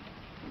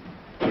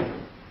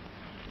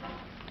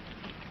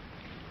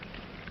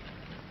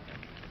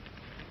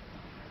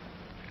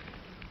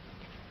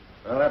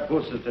 Well, that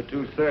boosts us to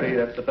 230.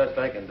 That's the best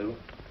I can do.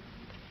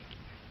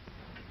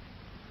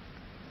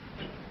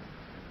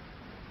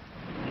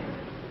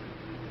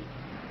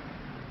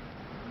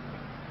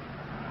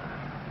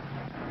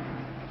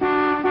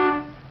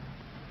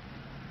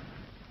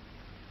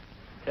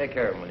 Take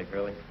care of him, will you,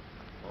 Curly?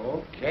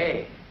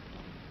 Okay.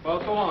 Well,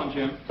 so long,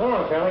 Jim. So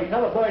long, Charlie.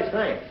 Tell the boys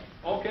thanks.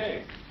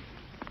 Okay.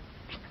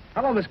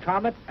 Hello, Miss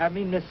Comet.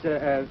 Miss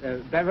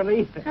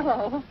Beverly.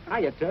 Hello.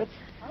 Hiya, Toots.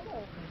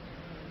 Hello.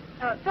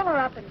 Fill her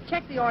up and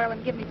check the oil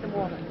and give me some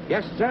water.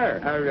 Yes, sir.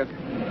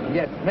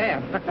 Yes,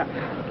 ma'am.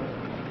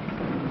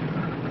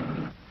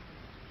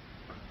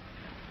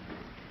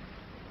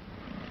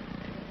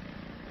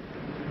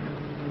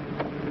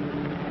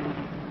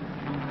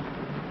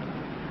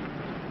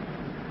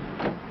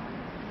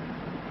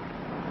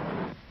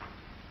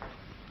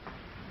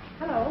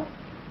 Hello.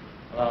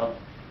 Hello.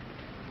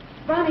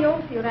 Barney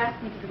Oldfield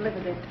asked me to deliver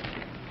this.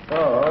 Oh,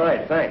 all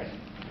right. Thanks.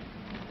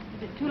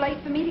 Is it too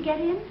late for me to get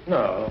in?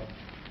 No.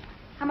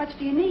 How much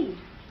do you need?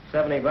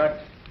 $70.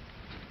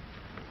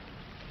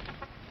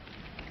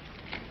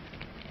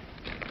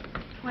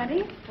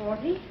 20,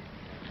 40,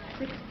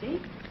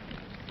 60,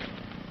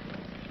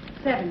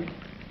 70.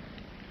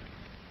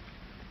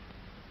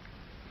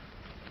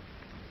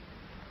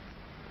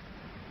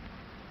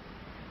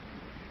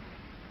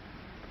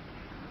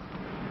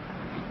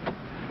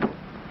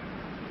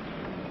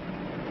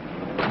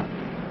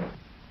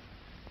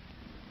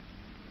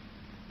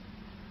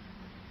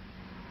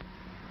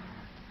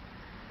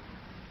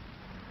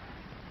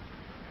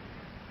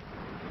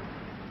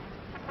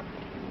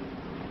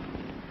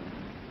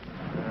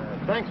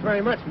 Thanks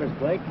very much, Miss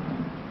Blake.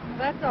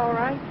 That's all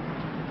right.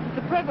 It's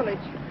a privilege.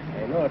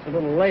 I know it's a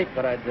little late,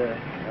 but I'd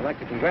like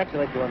to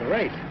congratulate you on the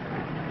race.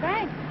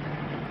 Thanks.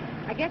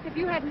 I guess if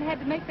you hadn't had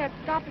to make that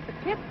stop at the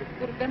pits, it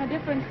would have been a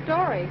different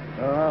story.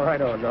 Oh, I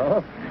don't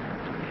know.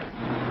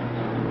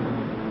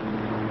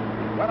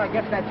 Well, I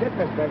guess that's it,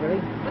 Miss Beverly.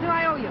 What do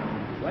I owe you?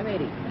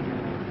 180.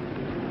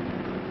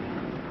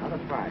 Out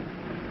of 5.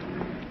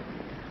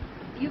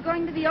 You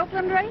going to the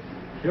Oakland race?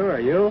 Sure,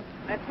 you?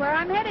 That's where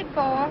I'm headed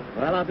for.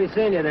 Well, I'll be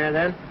seeing you there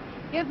then.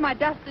 Here's my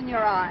dust in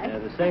your eye. Yeah,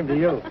 the same to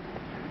you.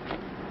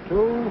 2-5.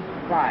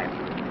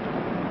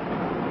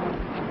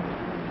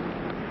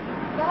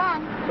 So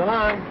long. So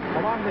long. So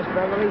long, Miss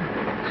Beverly.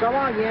 So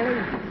long,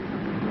 Yanny.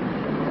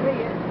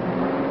 See ya.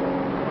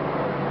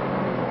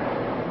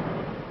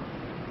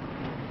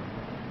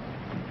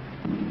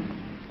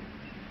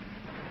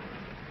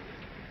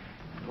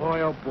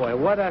 Boy, oh boy,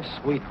 what a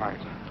sweetheart.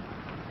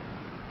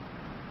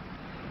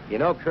 You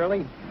know,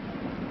 Curly,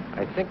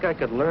 I think I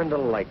could learn to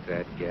like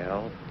that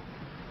gal.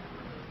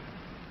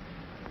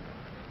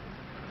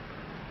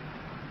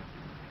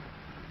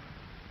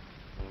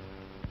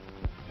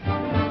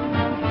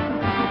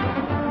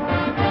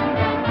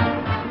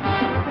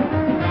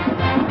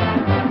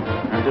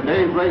 And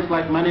today's race,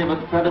 like many of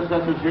its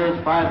predecessors here,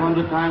 is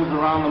 500 times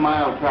around the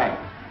mile track.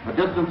 A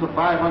distance of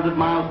 500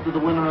 miles to the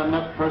winner, a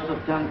net purse of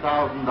 $10,000.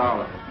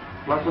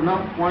 Plus enough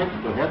points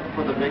to head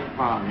for the big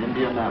pond,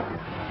 Indianapolis.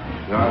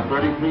 There are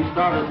 33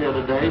 starters here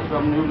today,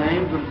 some new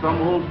names and some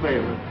old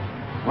favorites.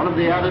 One of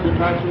the added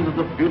attractions is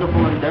the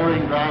beautiful and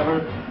daring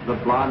driver, the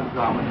Blonde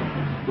Comet,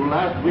 who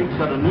last week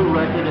set a new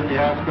record in the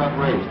Ascot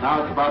race.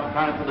 Now it's about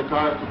time for the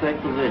cars to take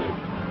position.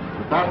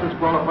 The fastest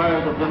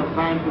qualifiers have been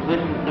assigned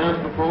positions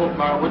nearest the pole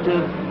car, which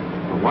is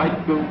the white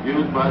coupe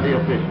used by the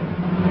officials.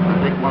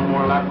 I think one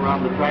more lap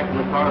around the track and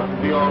the cars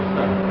will be all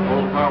set. The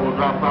pole car will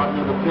drop out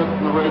near the pits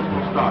and the race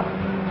will start.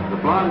 The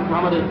Blonde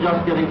Comet is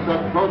just getting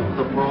set close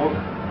to the pole,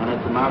 and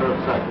it's a matter of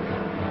seconds.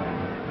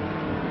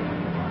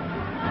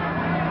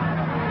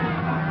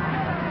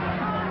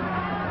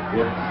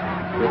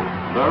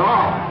 They're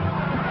off.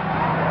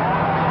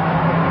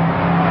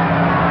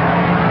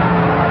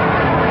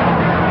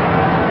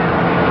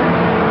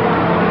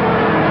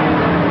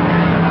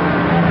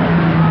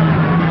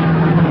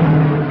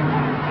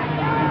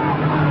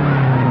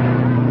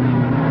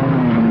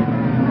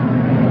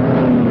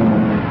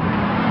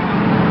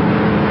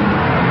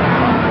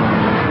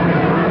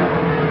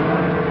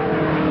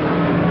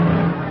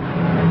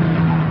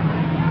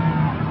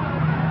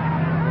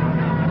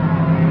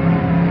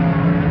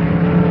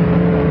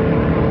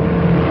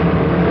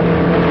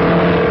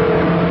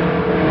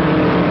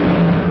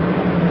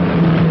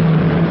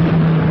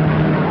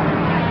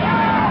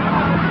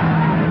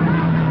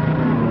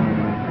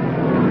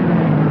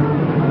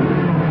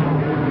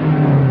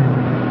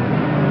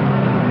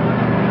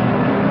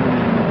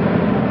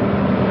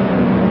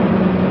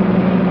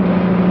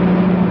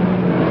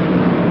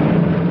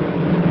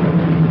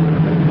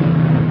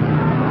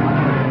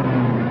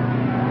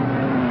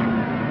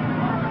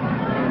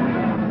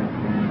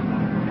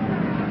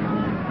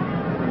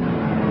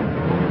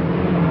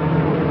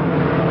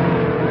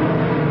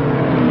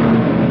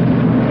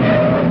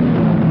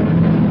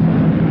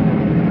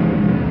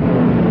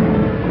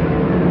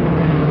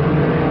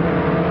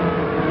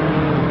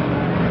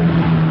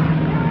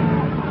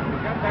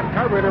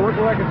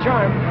 Working like a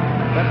charm.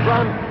 That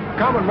Blonde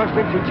Comet must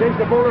think she changed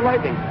the bolt of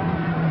lightning.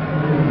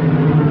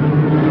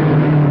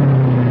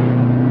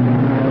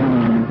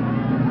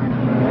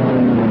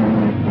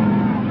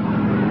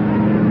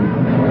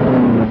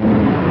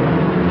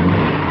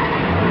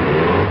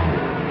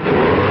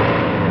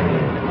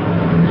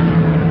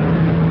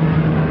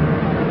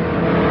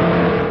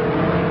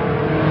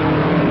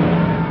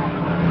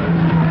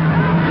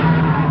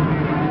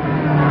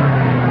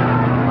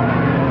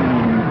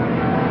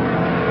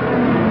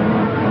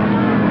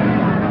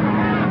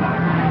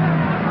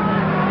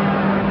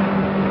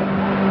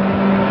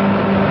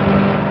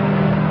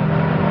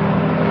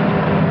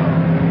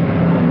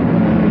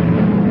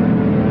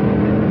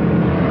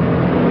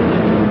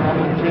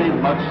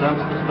 Since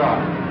the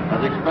start.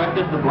 As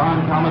expected, the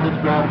Blonde Comet has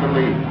grabbed the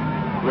lead.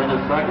 Flynn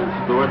is second,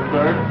 Stewart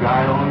third,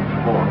 Guy Owens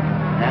fourth.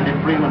 Andy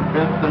Freeman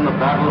fifth, and the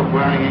battle of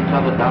wearing each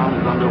other down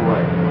is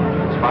underway.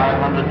 It's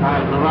 500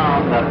 times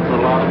around. That's a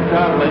lot of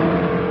traveling.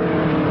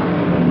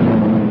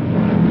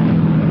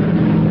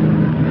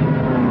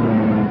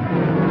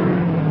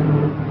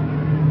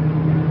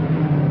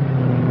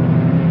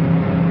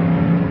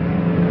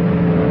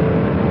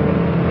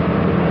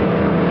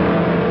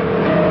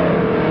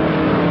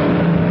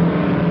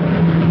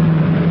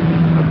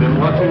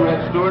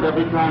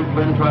 Every time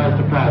Flynn tries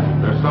to pass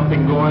it, there's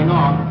something going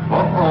on.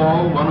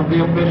 Uh-oh, one of the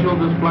officials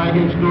is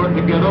flagging Stewart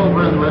to get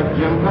over and let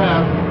Jim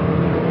pass.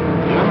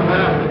 Jim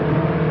passed it.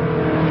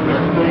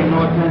 They're paying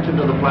no attention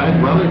to the flag.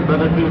 Well, he'd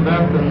better do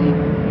that than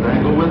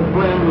tangle with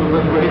Flynn, who's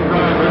a great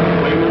driver,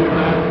 swinging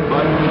back,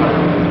 but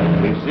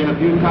we've seen a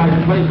few tight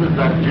places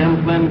that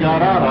Jim Flynn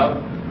got out of.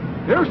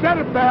 You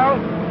said it, Val.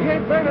 He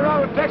ain't playing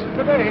around with Texas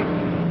today.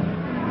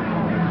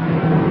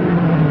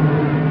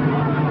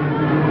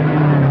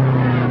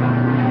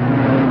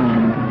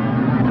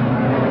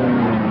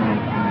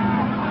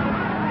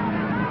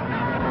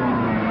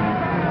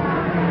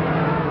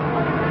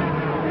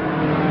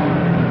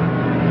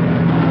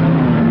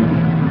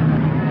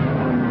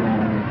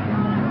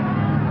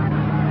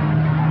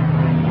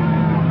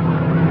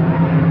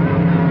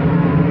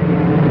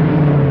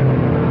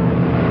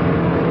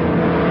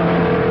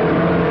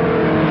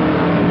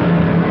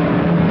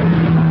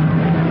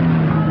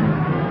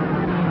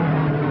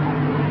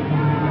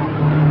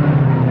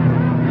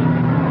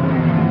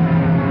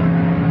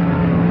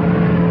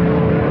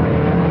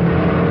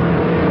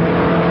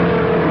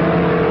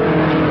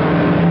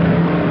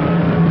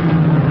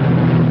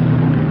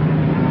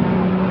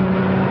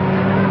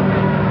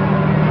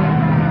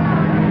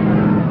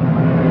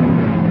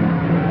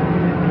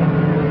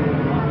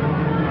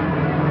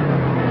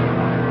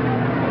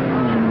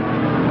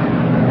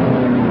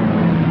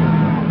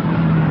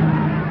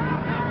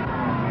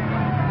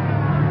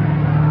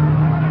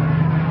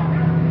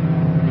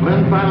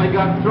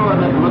 got through it,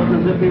 it looked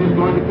as if he was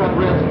going to cut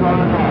Red's car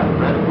in half.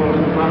 Red pulled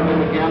in front of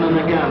him again and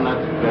again.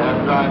 That's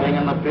bad driving,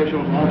 and the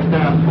officials won't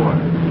stand for it.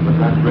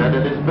 But that's Red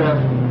at his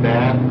best.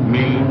 Bad,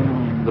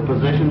 mean. The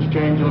positions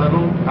change a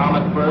little.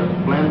 Comet first,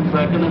 Flynn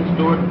second, and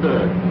Stewart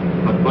third.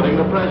 But putting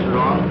the pressure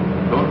on,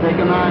 don't take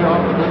an eye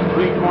off of this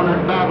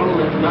three-cornered battle.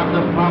 It's got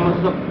the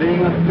promise of being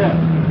a test.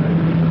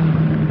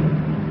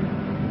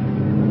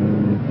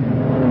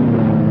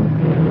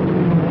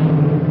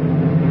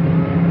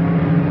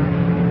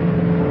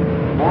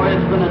 Boy,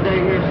 it's been a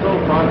day here so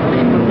far. The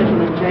lead position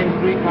has changed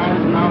 3 times,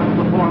 and now it's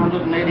the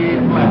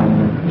 488th lap.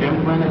 Jim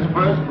Flynn is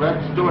first, Red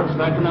Stewart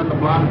second, and the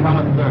Blonde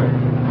Comet third.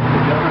 The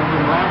difference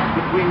in laps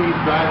between these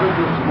drivers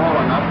is small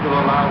enough to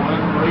allow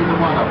wins for either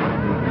one of them.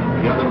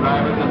 The other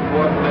drivers in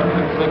 4th, 5th,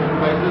 and 6th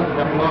places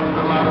have lost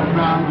a lot of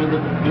ground due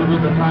to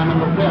the time in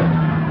the pit.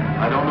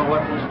 I don't know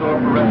what's in store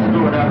for Red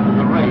Stewart after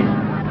the race,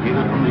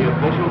 either from the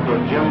officials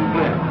or Jim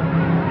Flynn.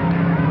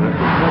 There's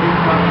some pretty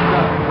tough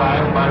stuff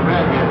tried by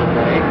Red here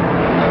today,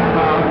 and the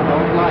crowd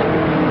don't like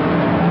it.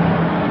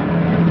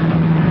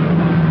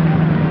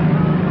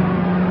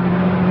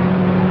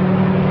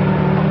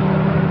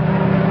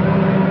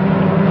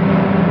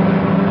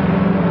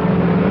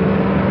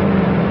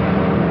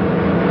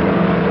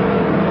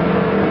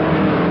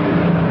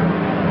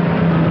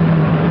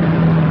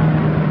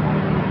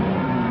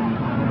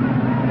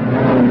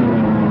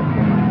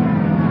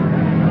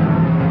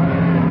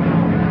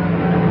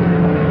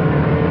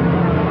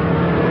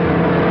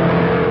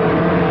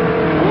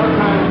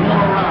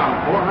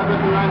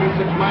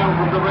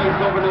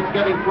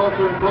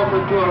 Closer and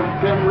closer to a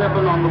trim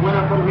ribbon on the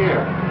winner from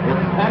here.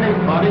 It's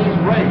anybody's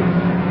race.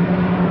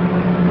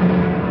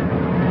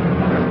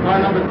 There's car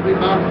number 3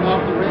 bouncing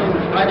off the rail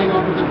and sliding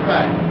onto the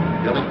track.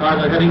 The other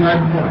cars are heading right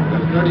for it.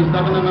 There's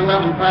 37 and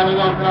 11 climbing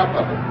on top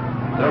of it.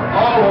 They're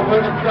all over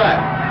the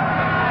track.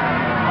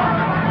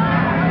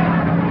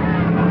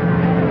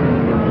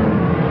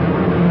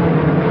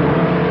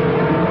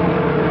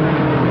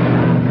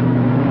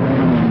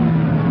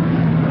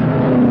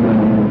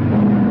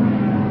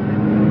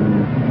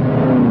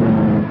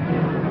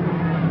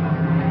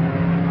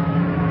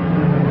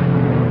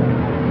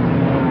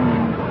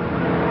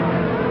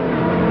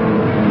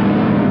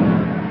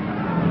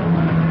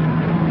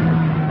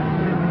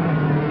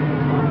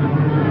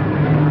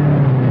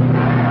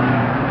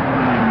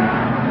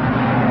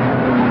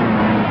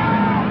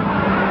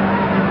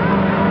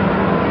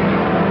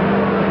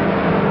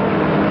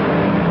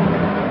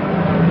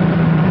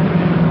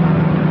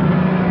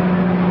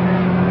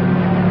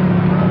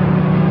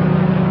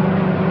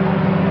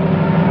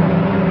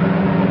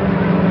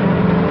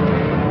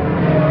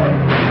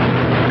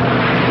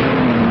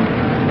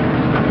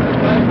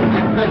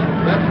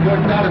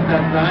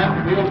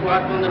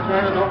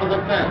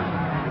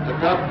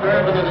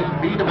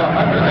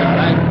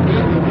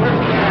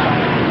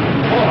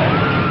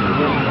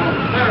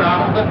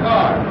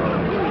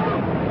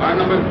 Car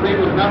number 3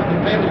 was not the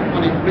famous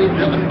 23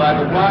 driven by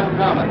the Blonde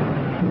Comet.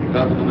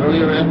 Because of an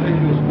earlier entry,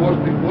 she was forced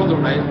before the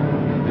race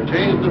to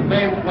change the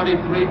famed 23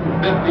 to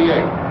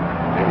 58.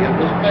 Maybe it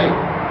was fate.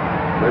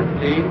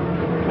 13,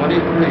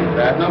 23.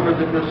 Bad numbers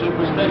if you're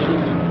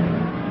superstitious.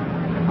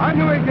 I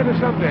knew he'd get it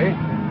someday.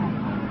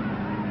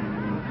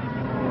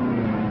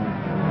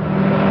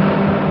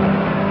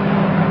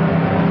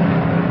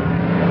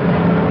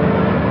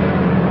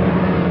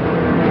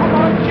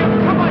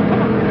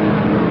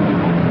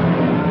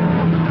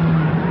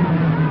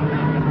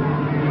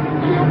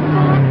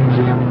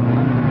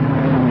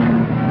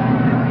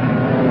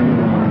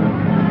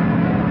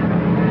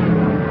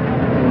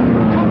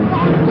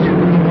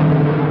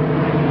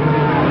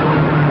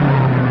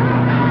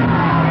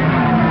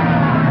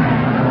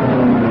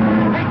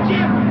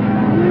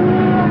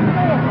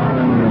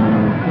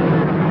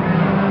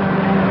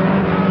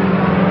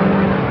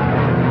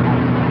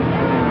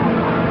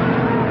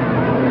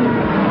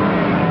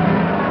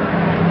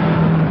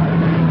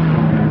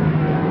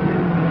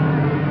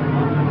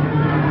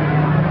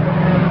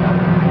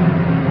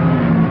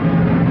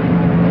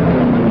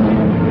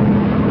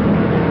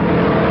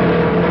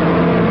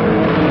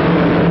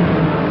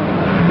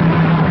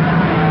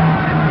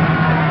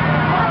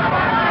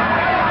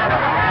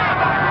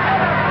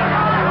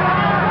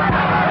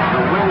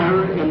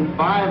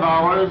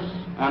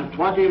 And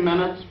 20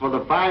 minutes for the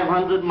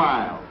 500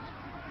 miles.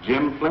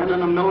 Jim Flynn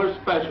in the Miller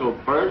Special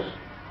first,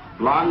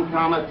 Blonde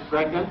Comet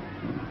second,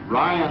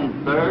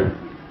 Ryan third,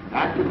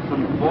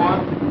 Atkinson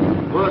fourth,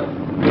 Wood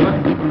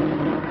fifth.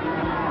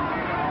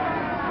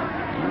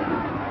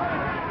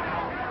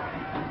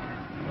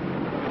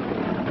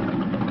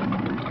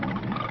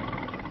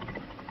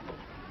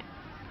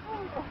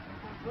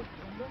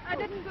 I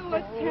didn't do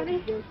it,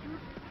 Kenny.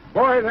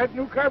 Boy, that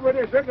new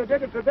carburetor certainly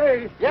did it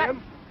today,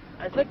 Jim.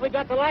 I think we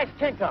got the last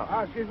kink out.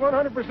 Ah, she's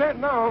 100%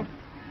 now.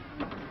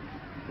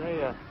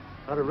 Say,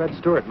 how did Red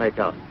Stewart make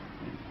out?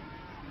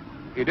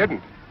 He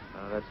didn't.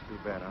 Oh, that's too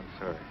bad. I'm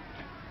sorry.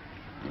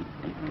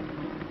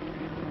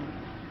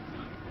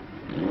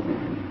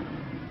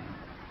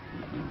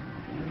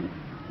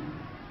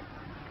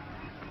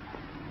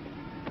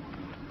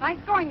 Nice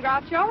going,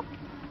 Groucho.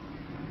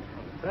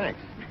 Thanks.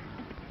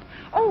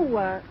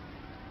 Oh,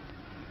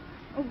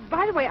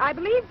 by the way, I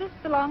believe this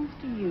belongs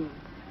to you.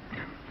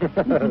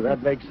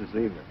 That makes us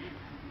even.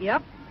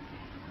 Yep.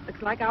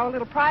 Looks like our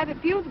little private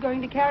feud's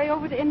going to carry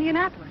over to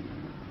Indianapolis.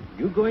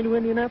 You going to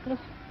Indianapolis?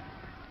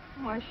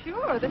 Why,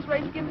 sure. This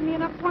race gives me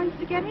enough points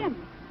to get in.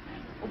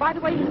 Oh, by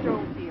the way, Mr.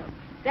 Oldfield,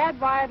 Dad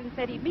wired and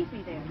said he'd meet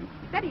me there.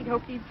 He said he'd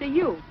hoped he'd see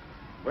you.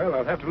 Well,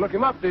 I'll have to look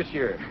him up this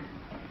year.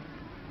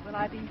 Will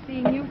I be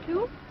seeing you,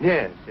 too?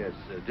 Yes.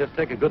 Just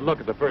take a good look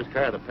at the first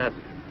car that passes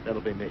you.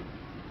 That'll be me.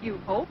 You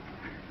hope?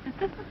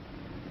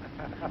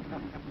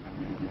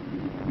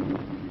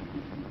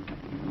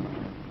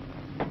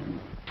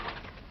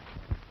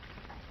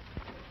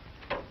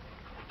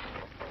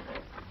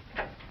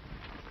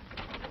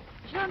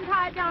 Shouldn't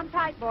tie it down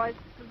tight, boys.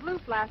 It was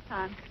loose last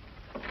time.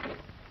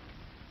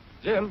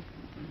 Jim,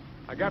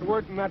 I got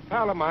word from that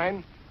pal of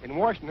mine in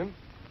Washington.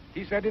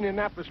 He said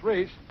Indianapolis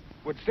race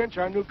would cinch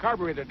our new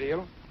carburetor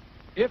deal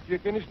if you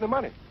finish the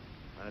money.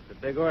 That's a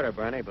big order,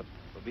 Barney, but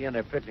we'll be in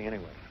there pitching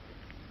anyway.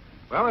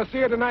 Well, I'll see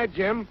you tonight,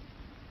 Jim.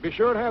 Be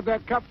sure to have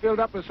that cup filled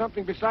up with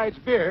something besides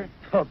beer.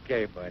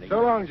 Okay, Barney.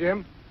 So long,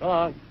 Jim. So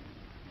long.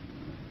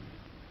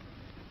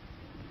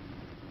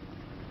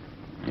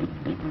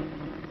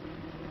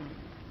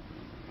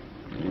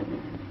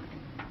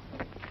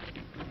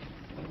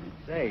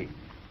 Say,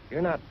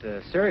 you're not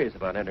serious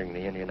about entering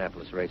the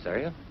Indianapolis race, are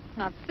you?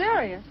 Not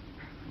serious?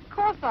 Of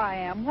course I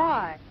am.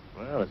 Why?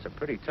 Well, it's a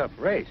pretty tough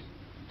race.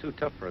 Too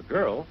tough for a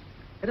girl.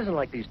 It isn't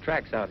like these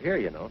tracks out here,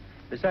 you know.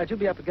 Besides, you'll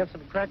be up against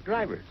some crack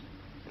drivers.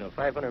 You know,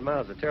 500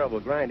 miles is a terrible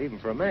grind even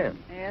for a man.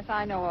 Yes,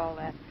 I know all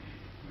that.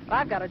 But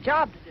I've got a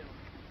job to do.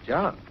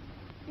 Job?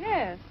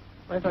 Yes.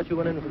 I thought you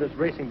went into this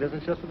racing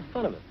business just for the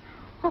fun of it.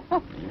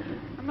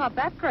 I'm not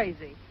that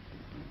crazy.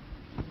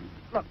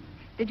 Look,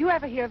 did you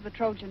ever hear of the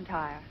Trojan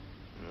tire?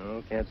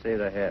 No, can't say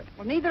that I have.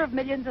 Well, neither have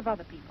millions of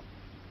other people.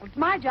 Well, it's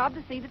my job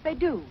to see that they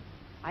do.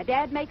 My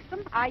dad makes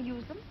them, I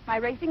use them, my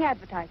racing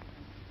advertisements.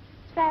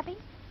 Savvy?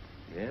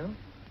 Yeah?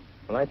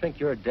 Well, I think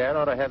your dad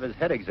ought to have his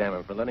head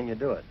examined for letting you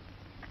do it.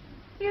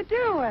 You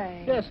do,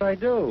 eh? Yes, I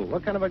do.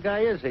 What kind of a guy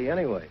is he,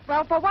 anyway?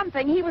 Well, for one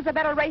thing, he was a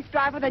better race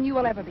driver than you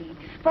will ever be.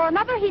 For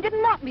another, he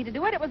didn't want me to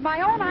do it. It was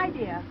my own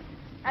idea.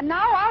 And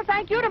now I'll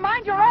thank you to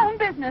mind your own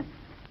business.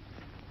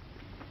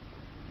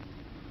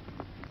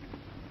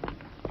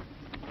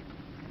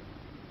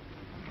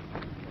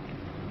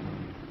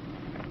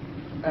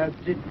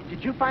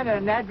 Did you find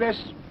an address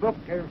book?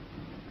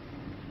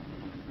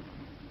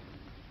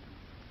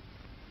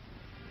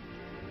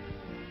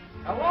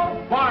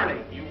 Hello,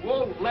 Barney, you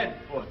old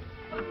leadfoot.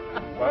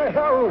 Why,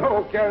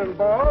 hello,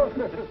 Cannonball.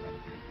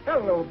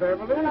 Hello,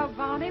 Beverly. Hello,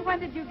 Barney. When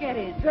did you get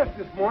in? Just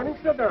this morning.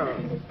 Sit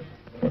down.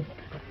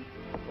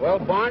 Well,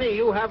 Barney,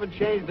 you haven't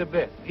changed a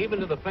bit, even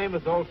to the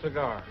famous old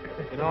cigar.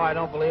 You know, I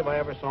don't believe I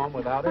ever saw him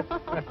without it.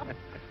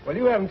 Well,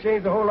 you haven't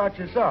changed a whole lot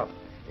yourself,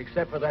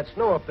 except for that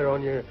snow up there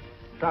on your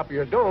top of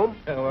your dome.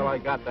 Well, I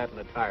got that in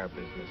the tire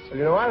business. Well,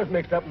 you know, I was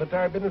mixed up in the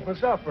tire business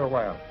myself for a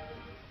while.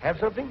 Have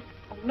something?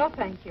 Oh, no,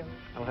 thank you.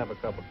 I'll have a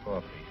cup of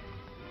coffee.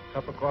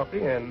 Cup of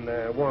coffee and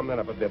warm that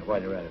up a bit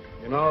while you're at it.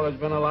 You know, there's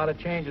been a lot of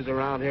changes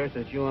around here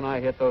since you and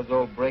I hit those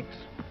old bricks.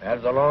 That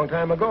was a long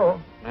time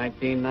ago.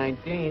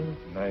 1919.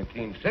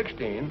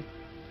 1916.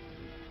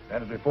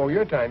 That was before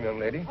your time, young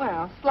lady.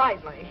 Well,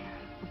 slightly.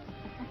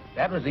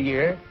 That was the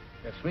year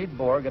that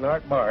Swedenborg and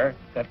Art Barr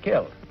got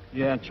killed.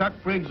 Yeah, Chuck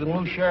Briggs and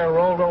Lou Sherrill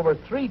rolled over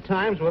 3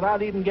 times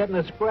without even getting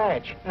a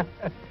scratch.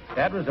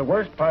 That was the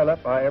worst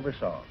pileup I ever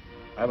saw.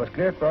 I was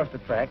clear across the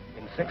track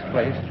in 6th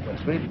place when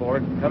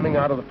Swedenborg, coming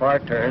out of the far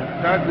turn,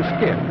 started to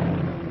skid.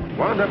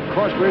 Wound up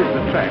crossways of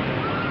the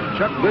track.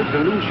 Chuck Briggs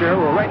and Lou Sherrill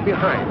were right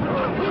behind.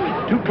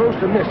 Too close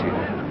to miss him.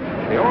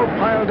 They all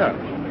piled up.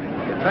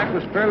 The track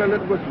was fairly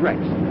littered with wrecks.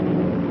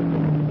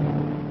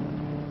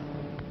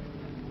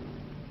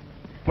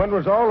 When it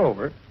was all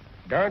over,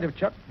 darned if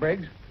Chuck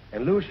Briggs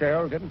and Lou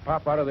Sherrill didn't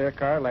pop out of their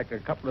car like a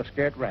couple of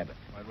scared rabbits.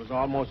 It was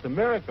almost a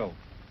miracle.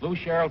 Lou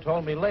Sherrill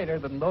told me later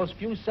that in those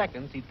few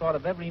seconds he thought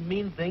of every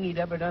mean thing he'd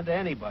ever done to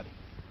anybody.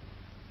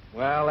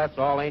 Well, that's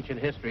all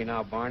ancient history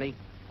now, Barney.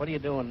 What are you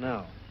doing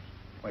now?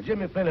 Well,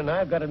 Jimmy Flynn and I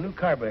have got a new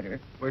carburetor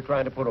we're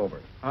trying to put over.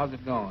 How's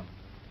it going?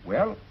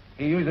 Well,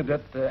 he used it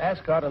at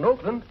Ascot in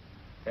Oakland,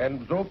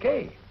 and it was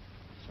okay.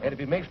 And if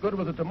he makes good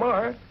with it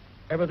tomorrow,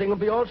 everything will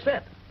be all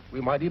set.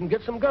 We might even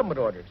get some government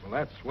orders. Well,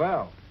 that's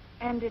swell.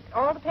 And it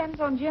all depends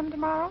on Jim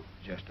tomorrow?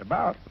 Just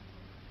about.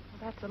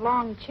 Well, that's a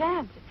long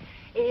chance.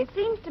 It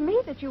seems to me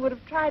that you would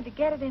have tried to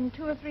get it in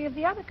 2 or 3 of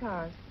the other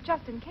cars,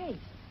 just in case.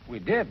 We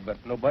did, but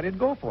nobody'd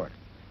go for it.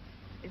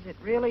 Is it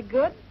really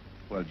good?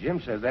 Well,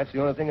 Jim says that's the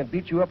only thing that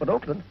beats you up at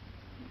Oakland.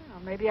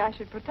 Well, maybe I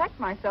should protect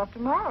myself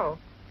tomorrow.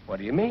 What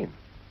do you mean?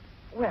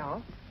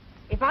 Well,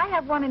 if I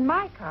have one in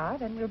my car,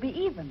 then we'll be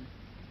even.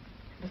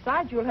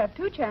 Besides, you'll have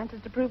 2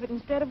 chances to prove it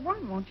instead of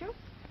 1, won't you?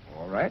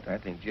 All right, I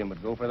think Jim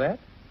would go for that.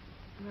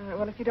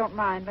 Well, if you don't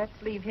mind,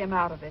 let's leave him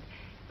out of it.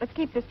 Let's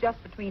keep this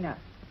just between us.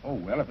 Oh,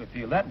 well, if you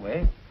feel that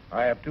way.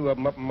 I have 2 of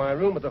them up in my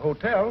room at the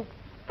hotel.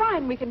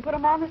 Fine, we can put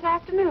them on this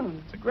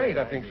afternoon. Great,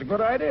 I think it's a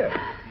good idea.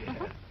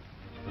 Yeah.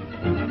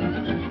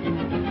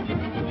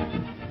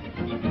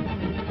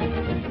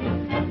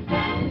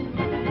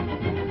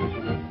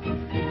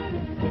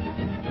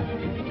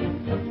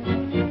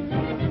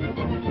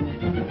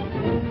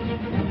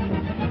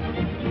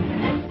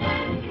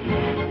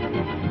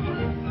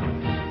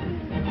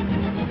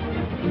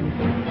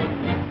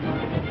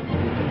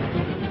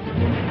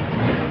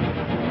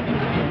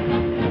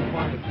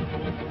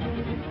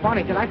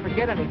 Barney, did I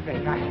forget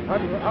anything?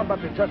 How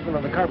about the adjustment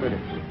on the carburetor?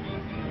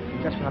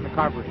 Adjustment on the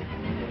carburetor.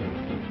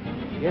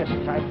 Yes,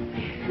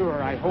 I'm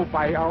sure. I hope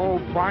I... Oh,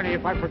 Barney,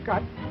 if I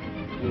forgot.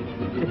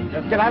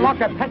 Did I lock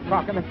that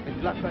petcock in the...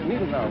 It's locked by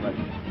needle valve, right?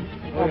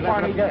 Oh,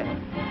 Barney,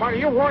 Barney,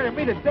 you're worrying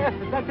me to death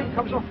if that thing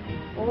comes off.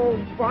 Oh,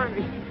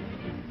 Barney.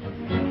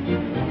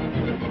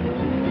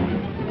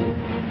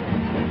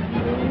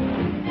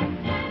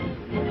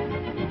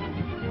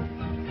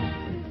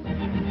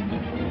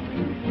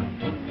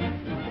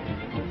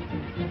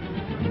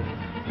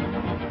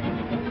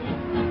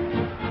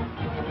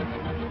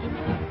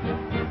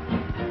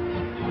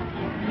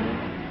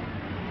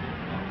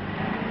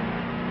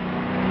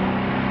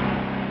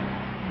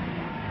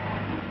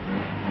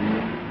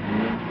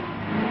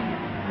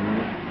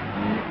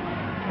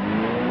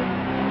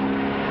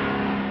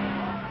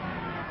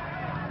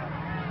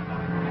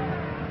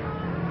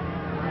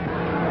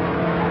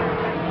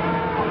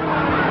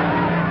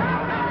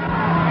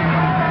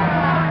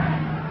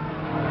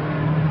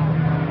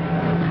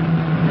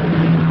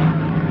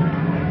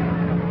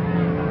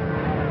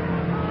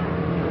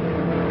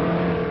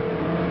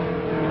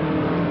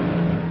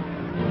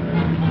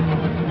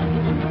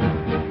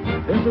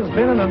 This has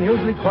been an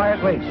unusually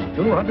quiet race.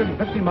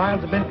 250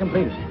 miles have been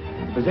completed.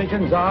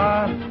 Positions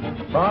are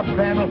Bob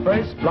Crandall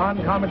first,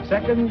 Blonde Comet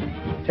second,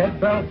 Ted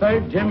Bell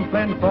third, Jim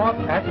Flynn fourth,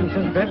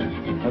 Atkinson fifth,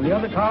 and the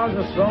other cars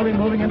are slowly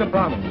moving into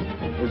prominence.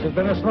 This has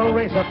been a slow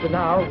race up to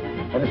now,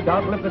 and it's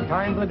doubtful if the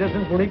time for the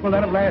distance will equal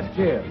that of last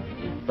year.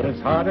 But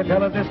it's hard to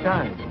tell at this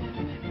time.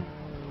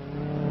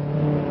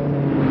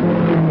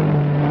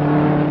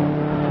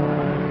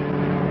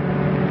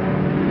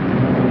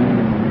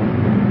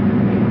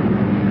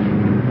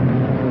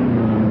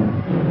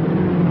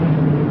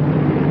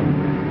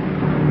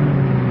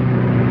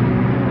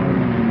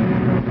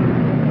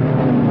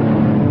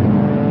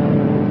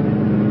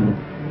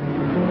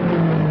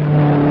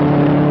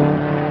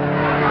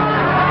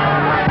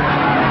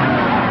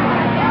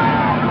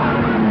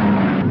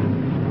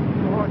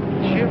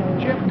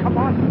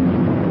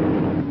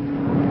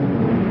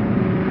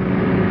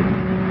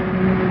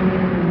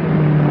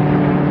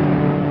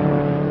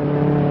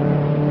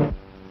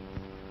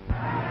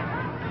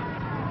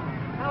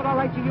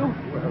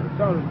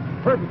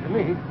 Perfect to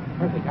me.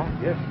 Perfect, huh?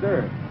 Yes,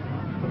 sir.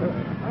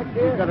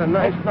 You've got a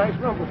nice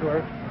rumble to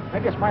her. I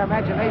guess my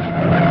imagination...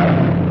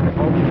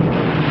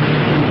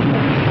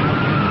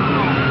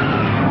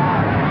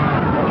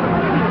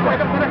 Wait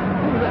a minute.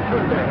 Who's that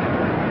turn there?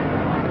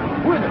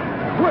 Who is it?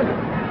 Who is it?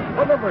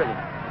 What number is it?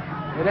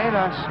 It ain't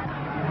us.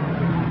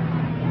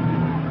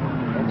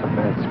 That's a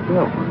bad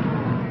spill.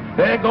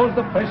 There goes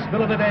the first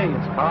spill of the day.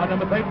 It's car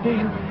number 13.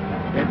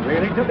 It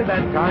really took it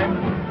that time.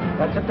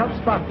 That's a tough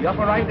spot, the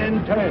upper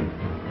right-end turn.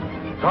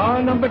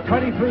 Car number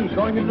 23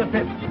 going into the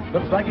pit.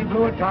 Looks like he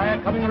blew a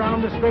tire coming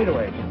around the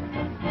straightaway.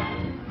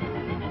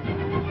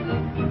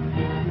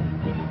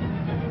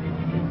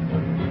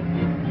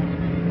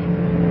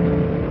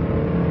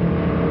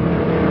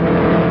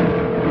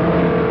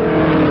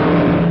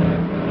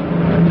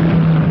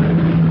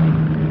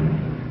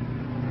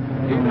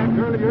 See, that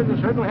girl of yours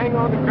will certainly hang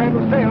on to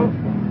Crandall's tail.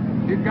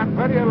 She's got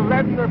plenty of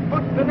lead in her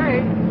foot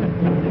today.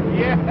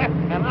 Yeah,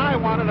 and I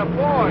wanted a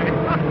boy.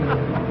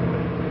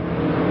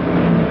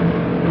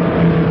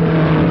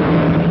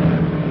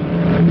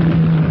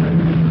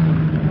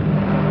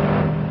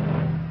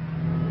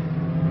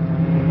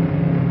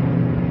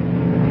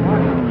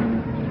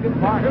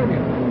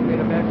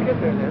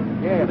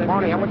 Yeah,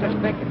 Barney, I was just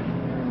thinking.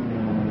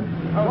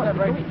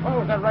 What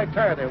was that right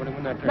tire there when it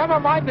went that turn? Never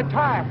mind the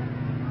tire.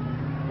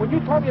 When you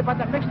told me about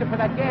the mixture for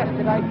that gas,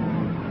 did I...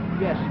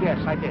 Yes,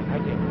 I did.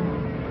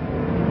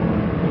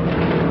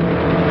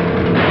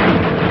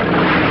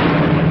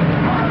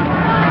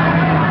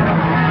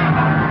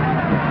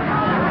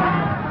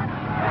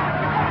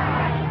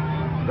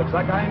 Looks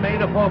like I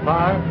made a faux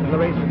pas in the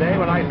race today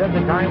when I said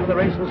the time of the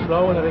race was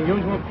slow and an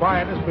unusual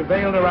quietness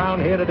prevailed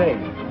around here today.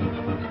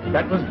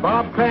 That was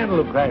Bob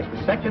Crandall who crashed,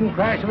 the second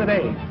crash of the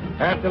day.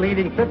 After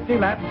leading 50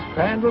 laps,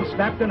 Crandall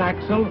snapped an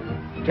axle,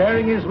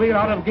 tearing his wheel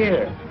out of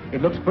gear.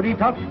 It looks pretty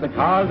tough. The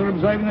cars are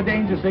observing the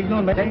danger signal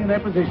and maintaining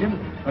their position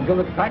until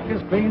the track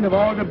is cleaned of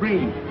all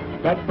debris.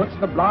 That puts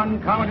the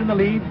Blonde Comet in the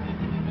lead,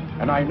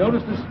 and I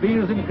noticed the speed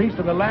has increased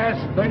in the last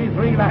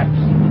 33 laps.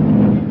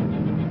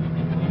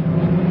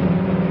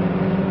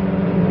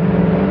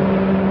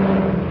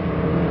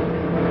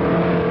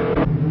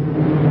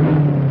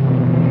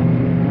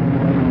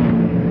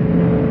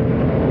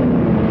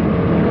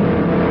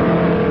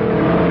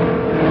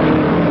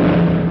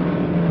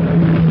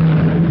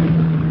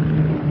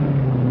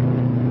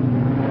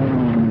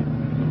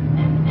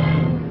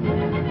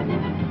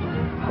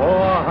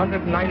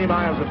 490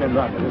 miles have been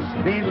run, at a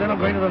speed a little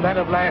greater than that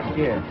of last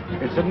year.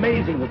 It's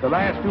amazing that the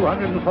last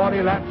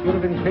 240 laps should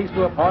have increased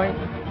to a point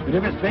that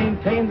if it's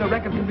maintained, the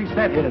record can be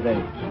set here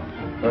today.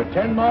 There are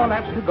 10 more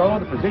laps to go.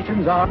 The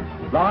positions are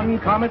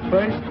Blonde Comet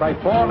first by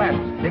 4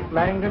 laps, Dick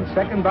Langdon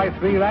second by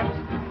 3 laps,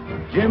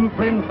 Jim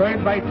Flynn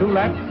third by 2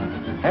 laps,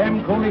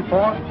 Ham Cooley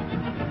 4th,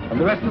 and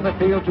the rest of the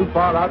field too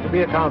far out to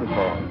be accounted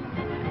for.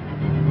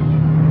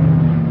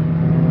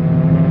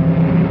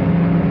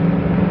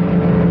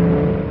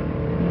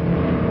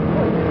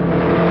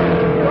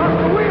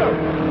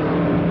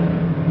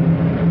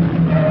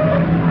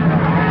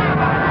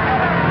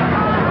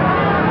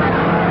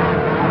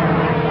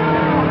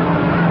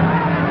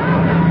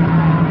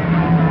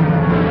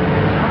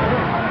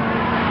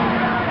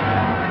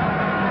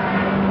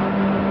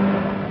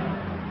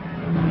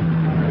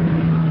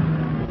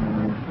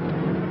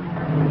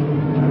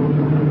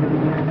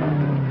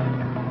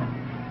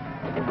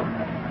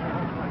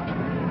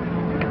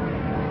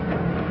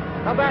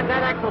 How about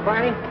that axle,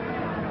 Barney?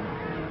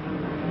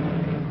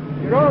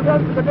 You're all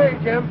done for the day,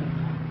 Jim.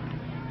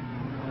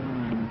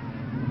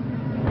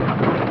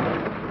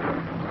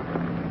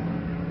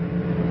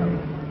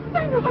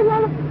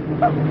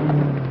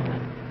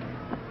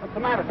 What's the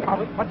matter,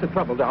 Polly? What's the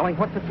trouble, darling?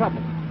 What's the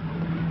trouble?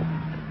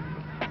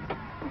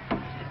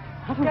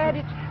 Dad,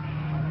 it's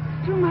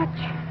too much.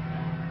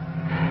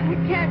 I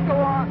can't go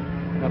on.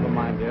 Never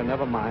mind, dear,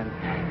 never mind.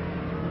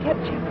 Get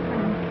Jim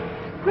Flynn.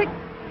 Quick,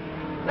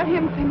 let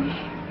him finish.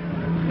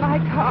 My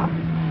car.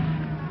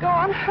 Go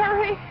on,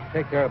 hurry.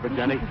 Take care of it,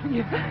 Jenny.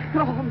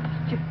 Oh,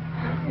 Mr.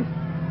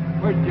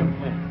 Where's Jim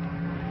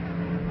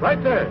Flynn?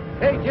 Right there.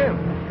 Hey, Jim,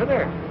 come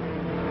here.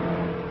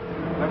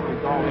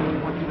 Beverly, darling, she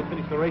wants you to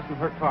finish the race with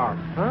her car.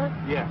 Huh?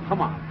 Yeah, come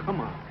on, come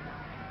on.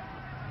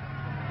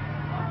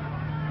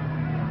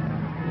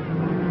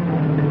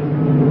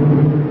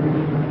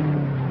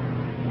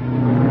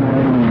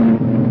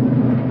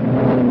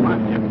 Come on,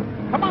 Jim.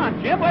 Come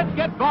on, Jim, let's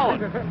get going.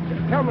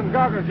 Helmet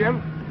goggles,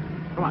 Jim.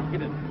 Come on,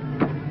 get in.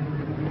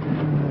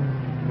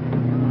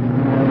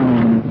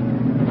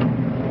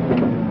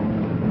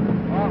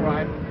 All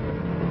right.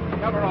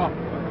 Cover off.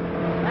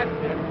 That's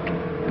it.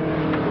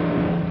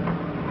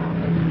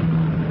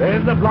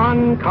 There's the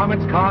Blonde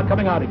Comet's car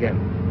coming out again.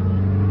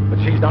 But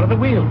she's not at the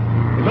wheel.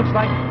 It looks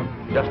like...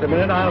 Just a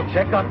minute, I'll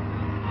check up.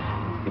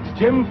 It's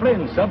Jim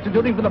Flynn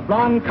substituting for the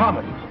Blonde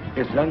Comet.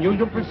 It's an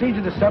unusual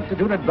procedure to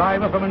substitute a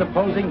driver from an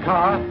opposing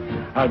car.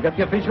 I'll get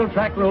the official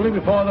track ruling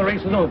before the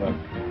race is over.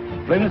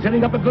 Flynn is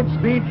hitting up a good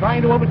speed,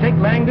 trying to overtake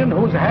Langdon,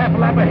 who's a half a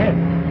lap ahead.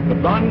 The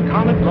Blonde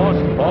Comet lost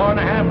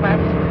 4.5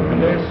 laps,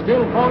 and there's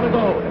still 4 to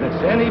go, and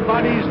it's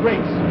anybody's race.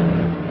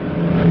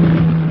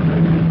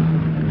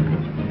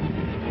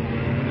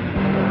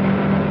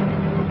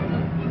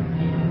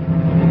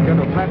 Get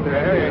a flat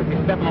there.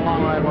 He's stepping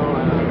along right well.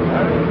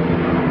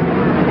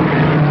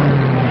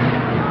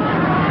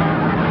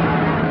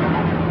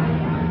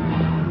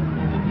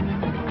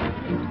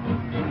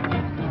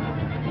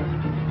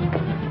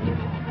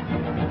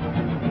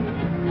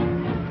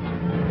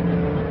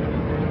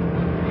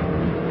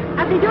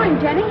 How's he doing,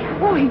 Jenny?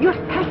 Oh, he's just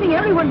passing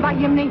everyone by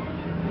him. Miss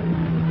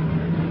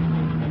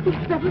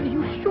Beverly,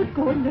 you should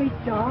go and lay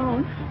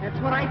down. That's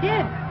what I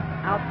did.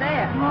 Out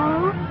there.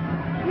 Huh?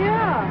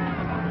 Yeah.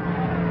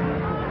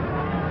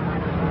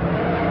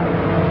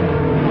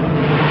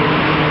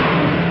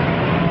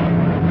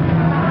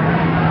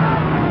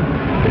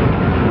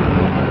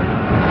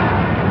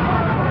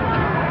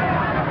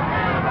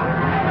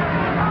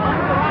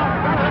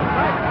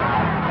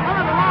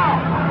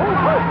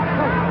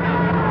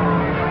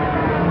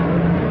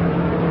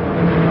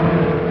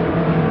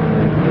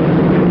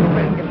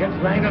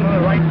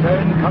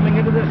 Coming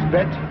into this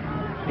stretch,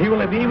 he will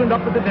have evened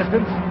up with the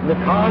distance, and the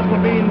cars will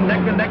be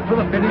neck and neck for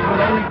the finish with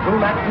only 2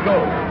 laps to go.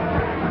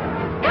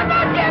 Come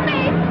on,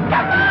 Jimmy!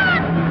 Come on!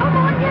 Come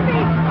on,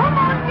 Jimmy! Come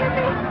on,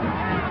 Jimmy!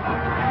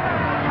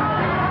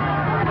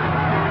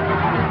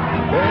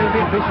 There's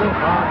the official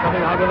car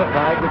coming out of the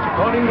flag, which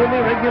according to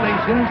the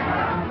regulations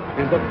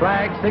is the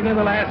flag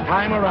signaling the last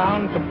time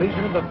around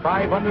completion of the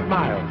 500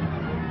 miles.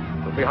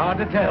 It'll be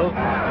hard to tell.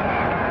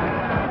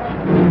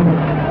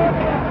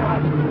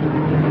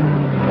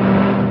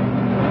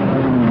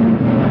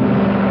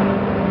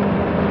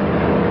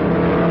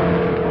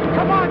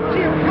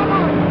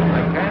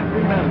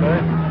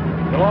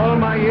 In all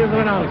my years of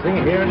announcing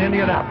here in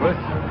Indianapolis,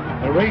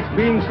 a race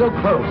being so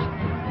close,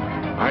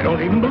 I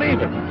don't even believe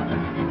it.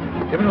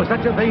 If there was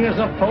such a thing as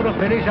a photo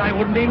finish, I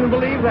wouldn't even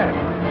believe that.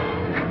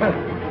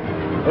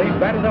 They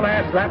batted the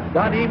last lap,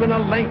 not even a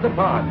length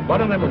apart.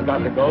 One of them has got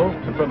to go,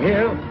 and from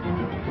here,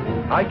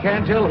 I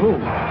can't tell who.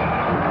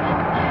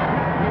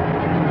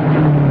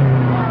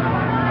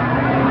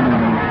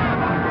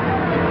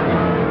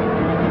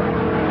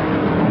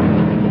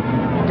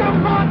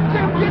 Come on,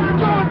 Jim, get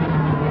going!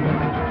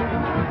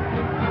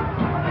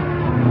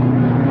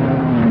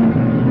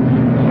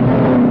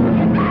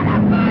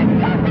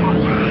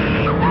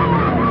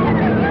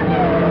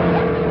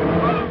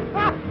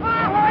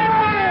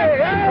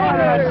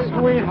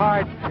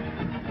 Sweetheart.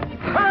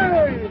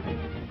 Hey!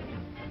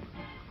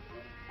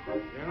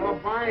 You know,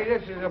 Barney,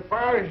 this is the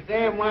proudest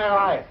day of my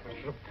life.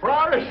 It's the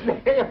proudest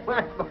day of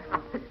my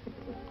life.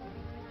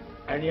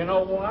 And you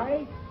know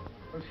why?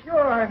 Well,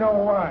 sure I know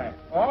why.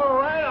 All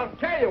right, I'll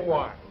tell you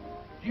why.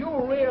 Do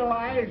you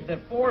realize that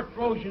 4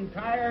 Trojan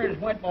tires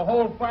went the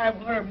whole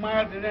 500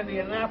 miles in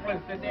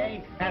Indianapolis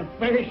today and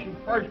finished in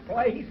first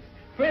place?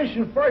 Finished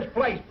in first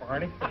place,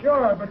 Barney.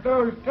 Sure, but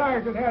those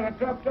tires had had a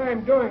tough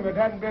time doing it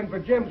hadn't been for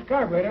Jim's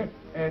carburetor.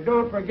 And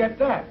don't forget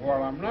that.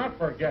 Well, I'm not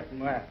forgetting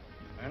that.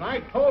 And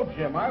I told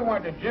Jim, I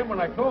went to Jim and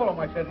I told him,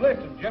 I said,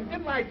 listen, Jim,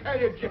 didn't I tell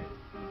you, Jim?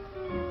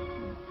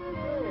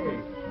 Hey,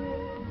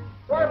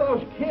 where are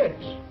those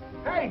kids?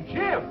 Hey,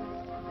 Jim!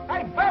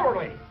 Hey,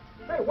 Beverly!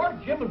 Hey,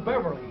 where'd Jim and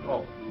Beverly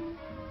go?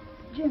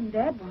 Jim,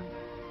 Dad,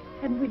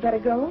 hadn't we better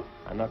go?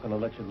 I'm not going to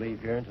let you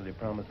leave here until you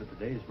promise that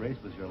today's race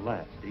was your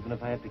last, even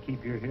if I have to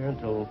keep you here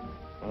until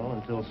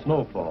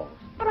snow falls.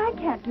 But I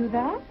can't do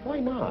that. Why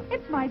not?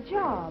 It's my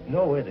job.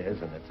 No, it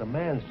isn't. It's a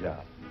man's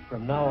job.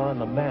 From now on,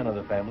 the man of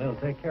the family will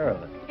take care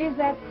of it. Is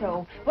that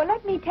so? Well,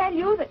 let me tell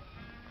you that...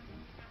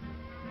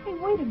 Hey,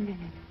 wait a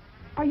minute.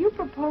 Are you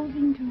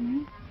proposing to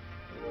me?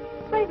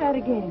 Say that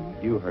again.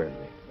 You heard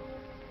me.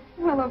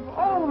 Well, of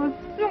all the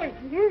silly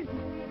years...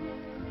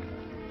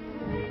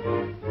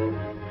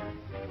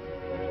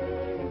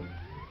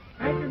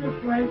 Back to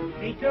this place.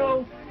 Me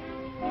too.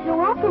 You're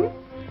welcome.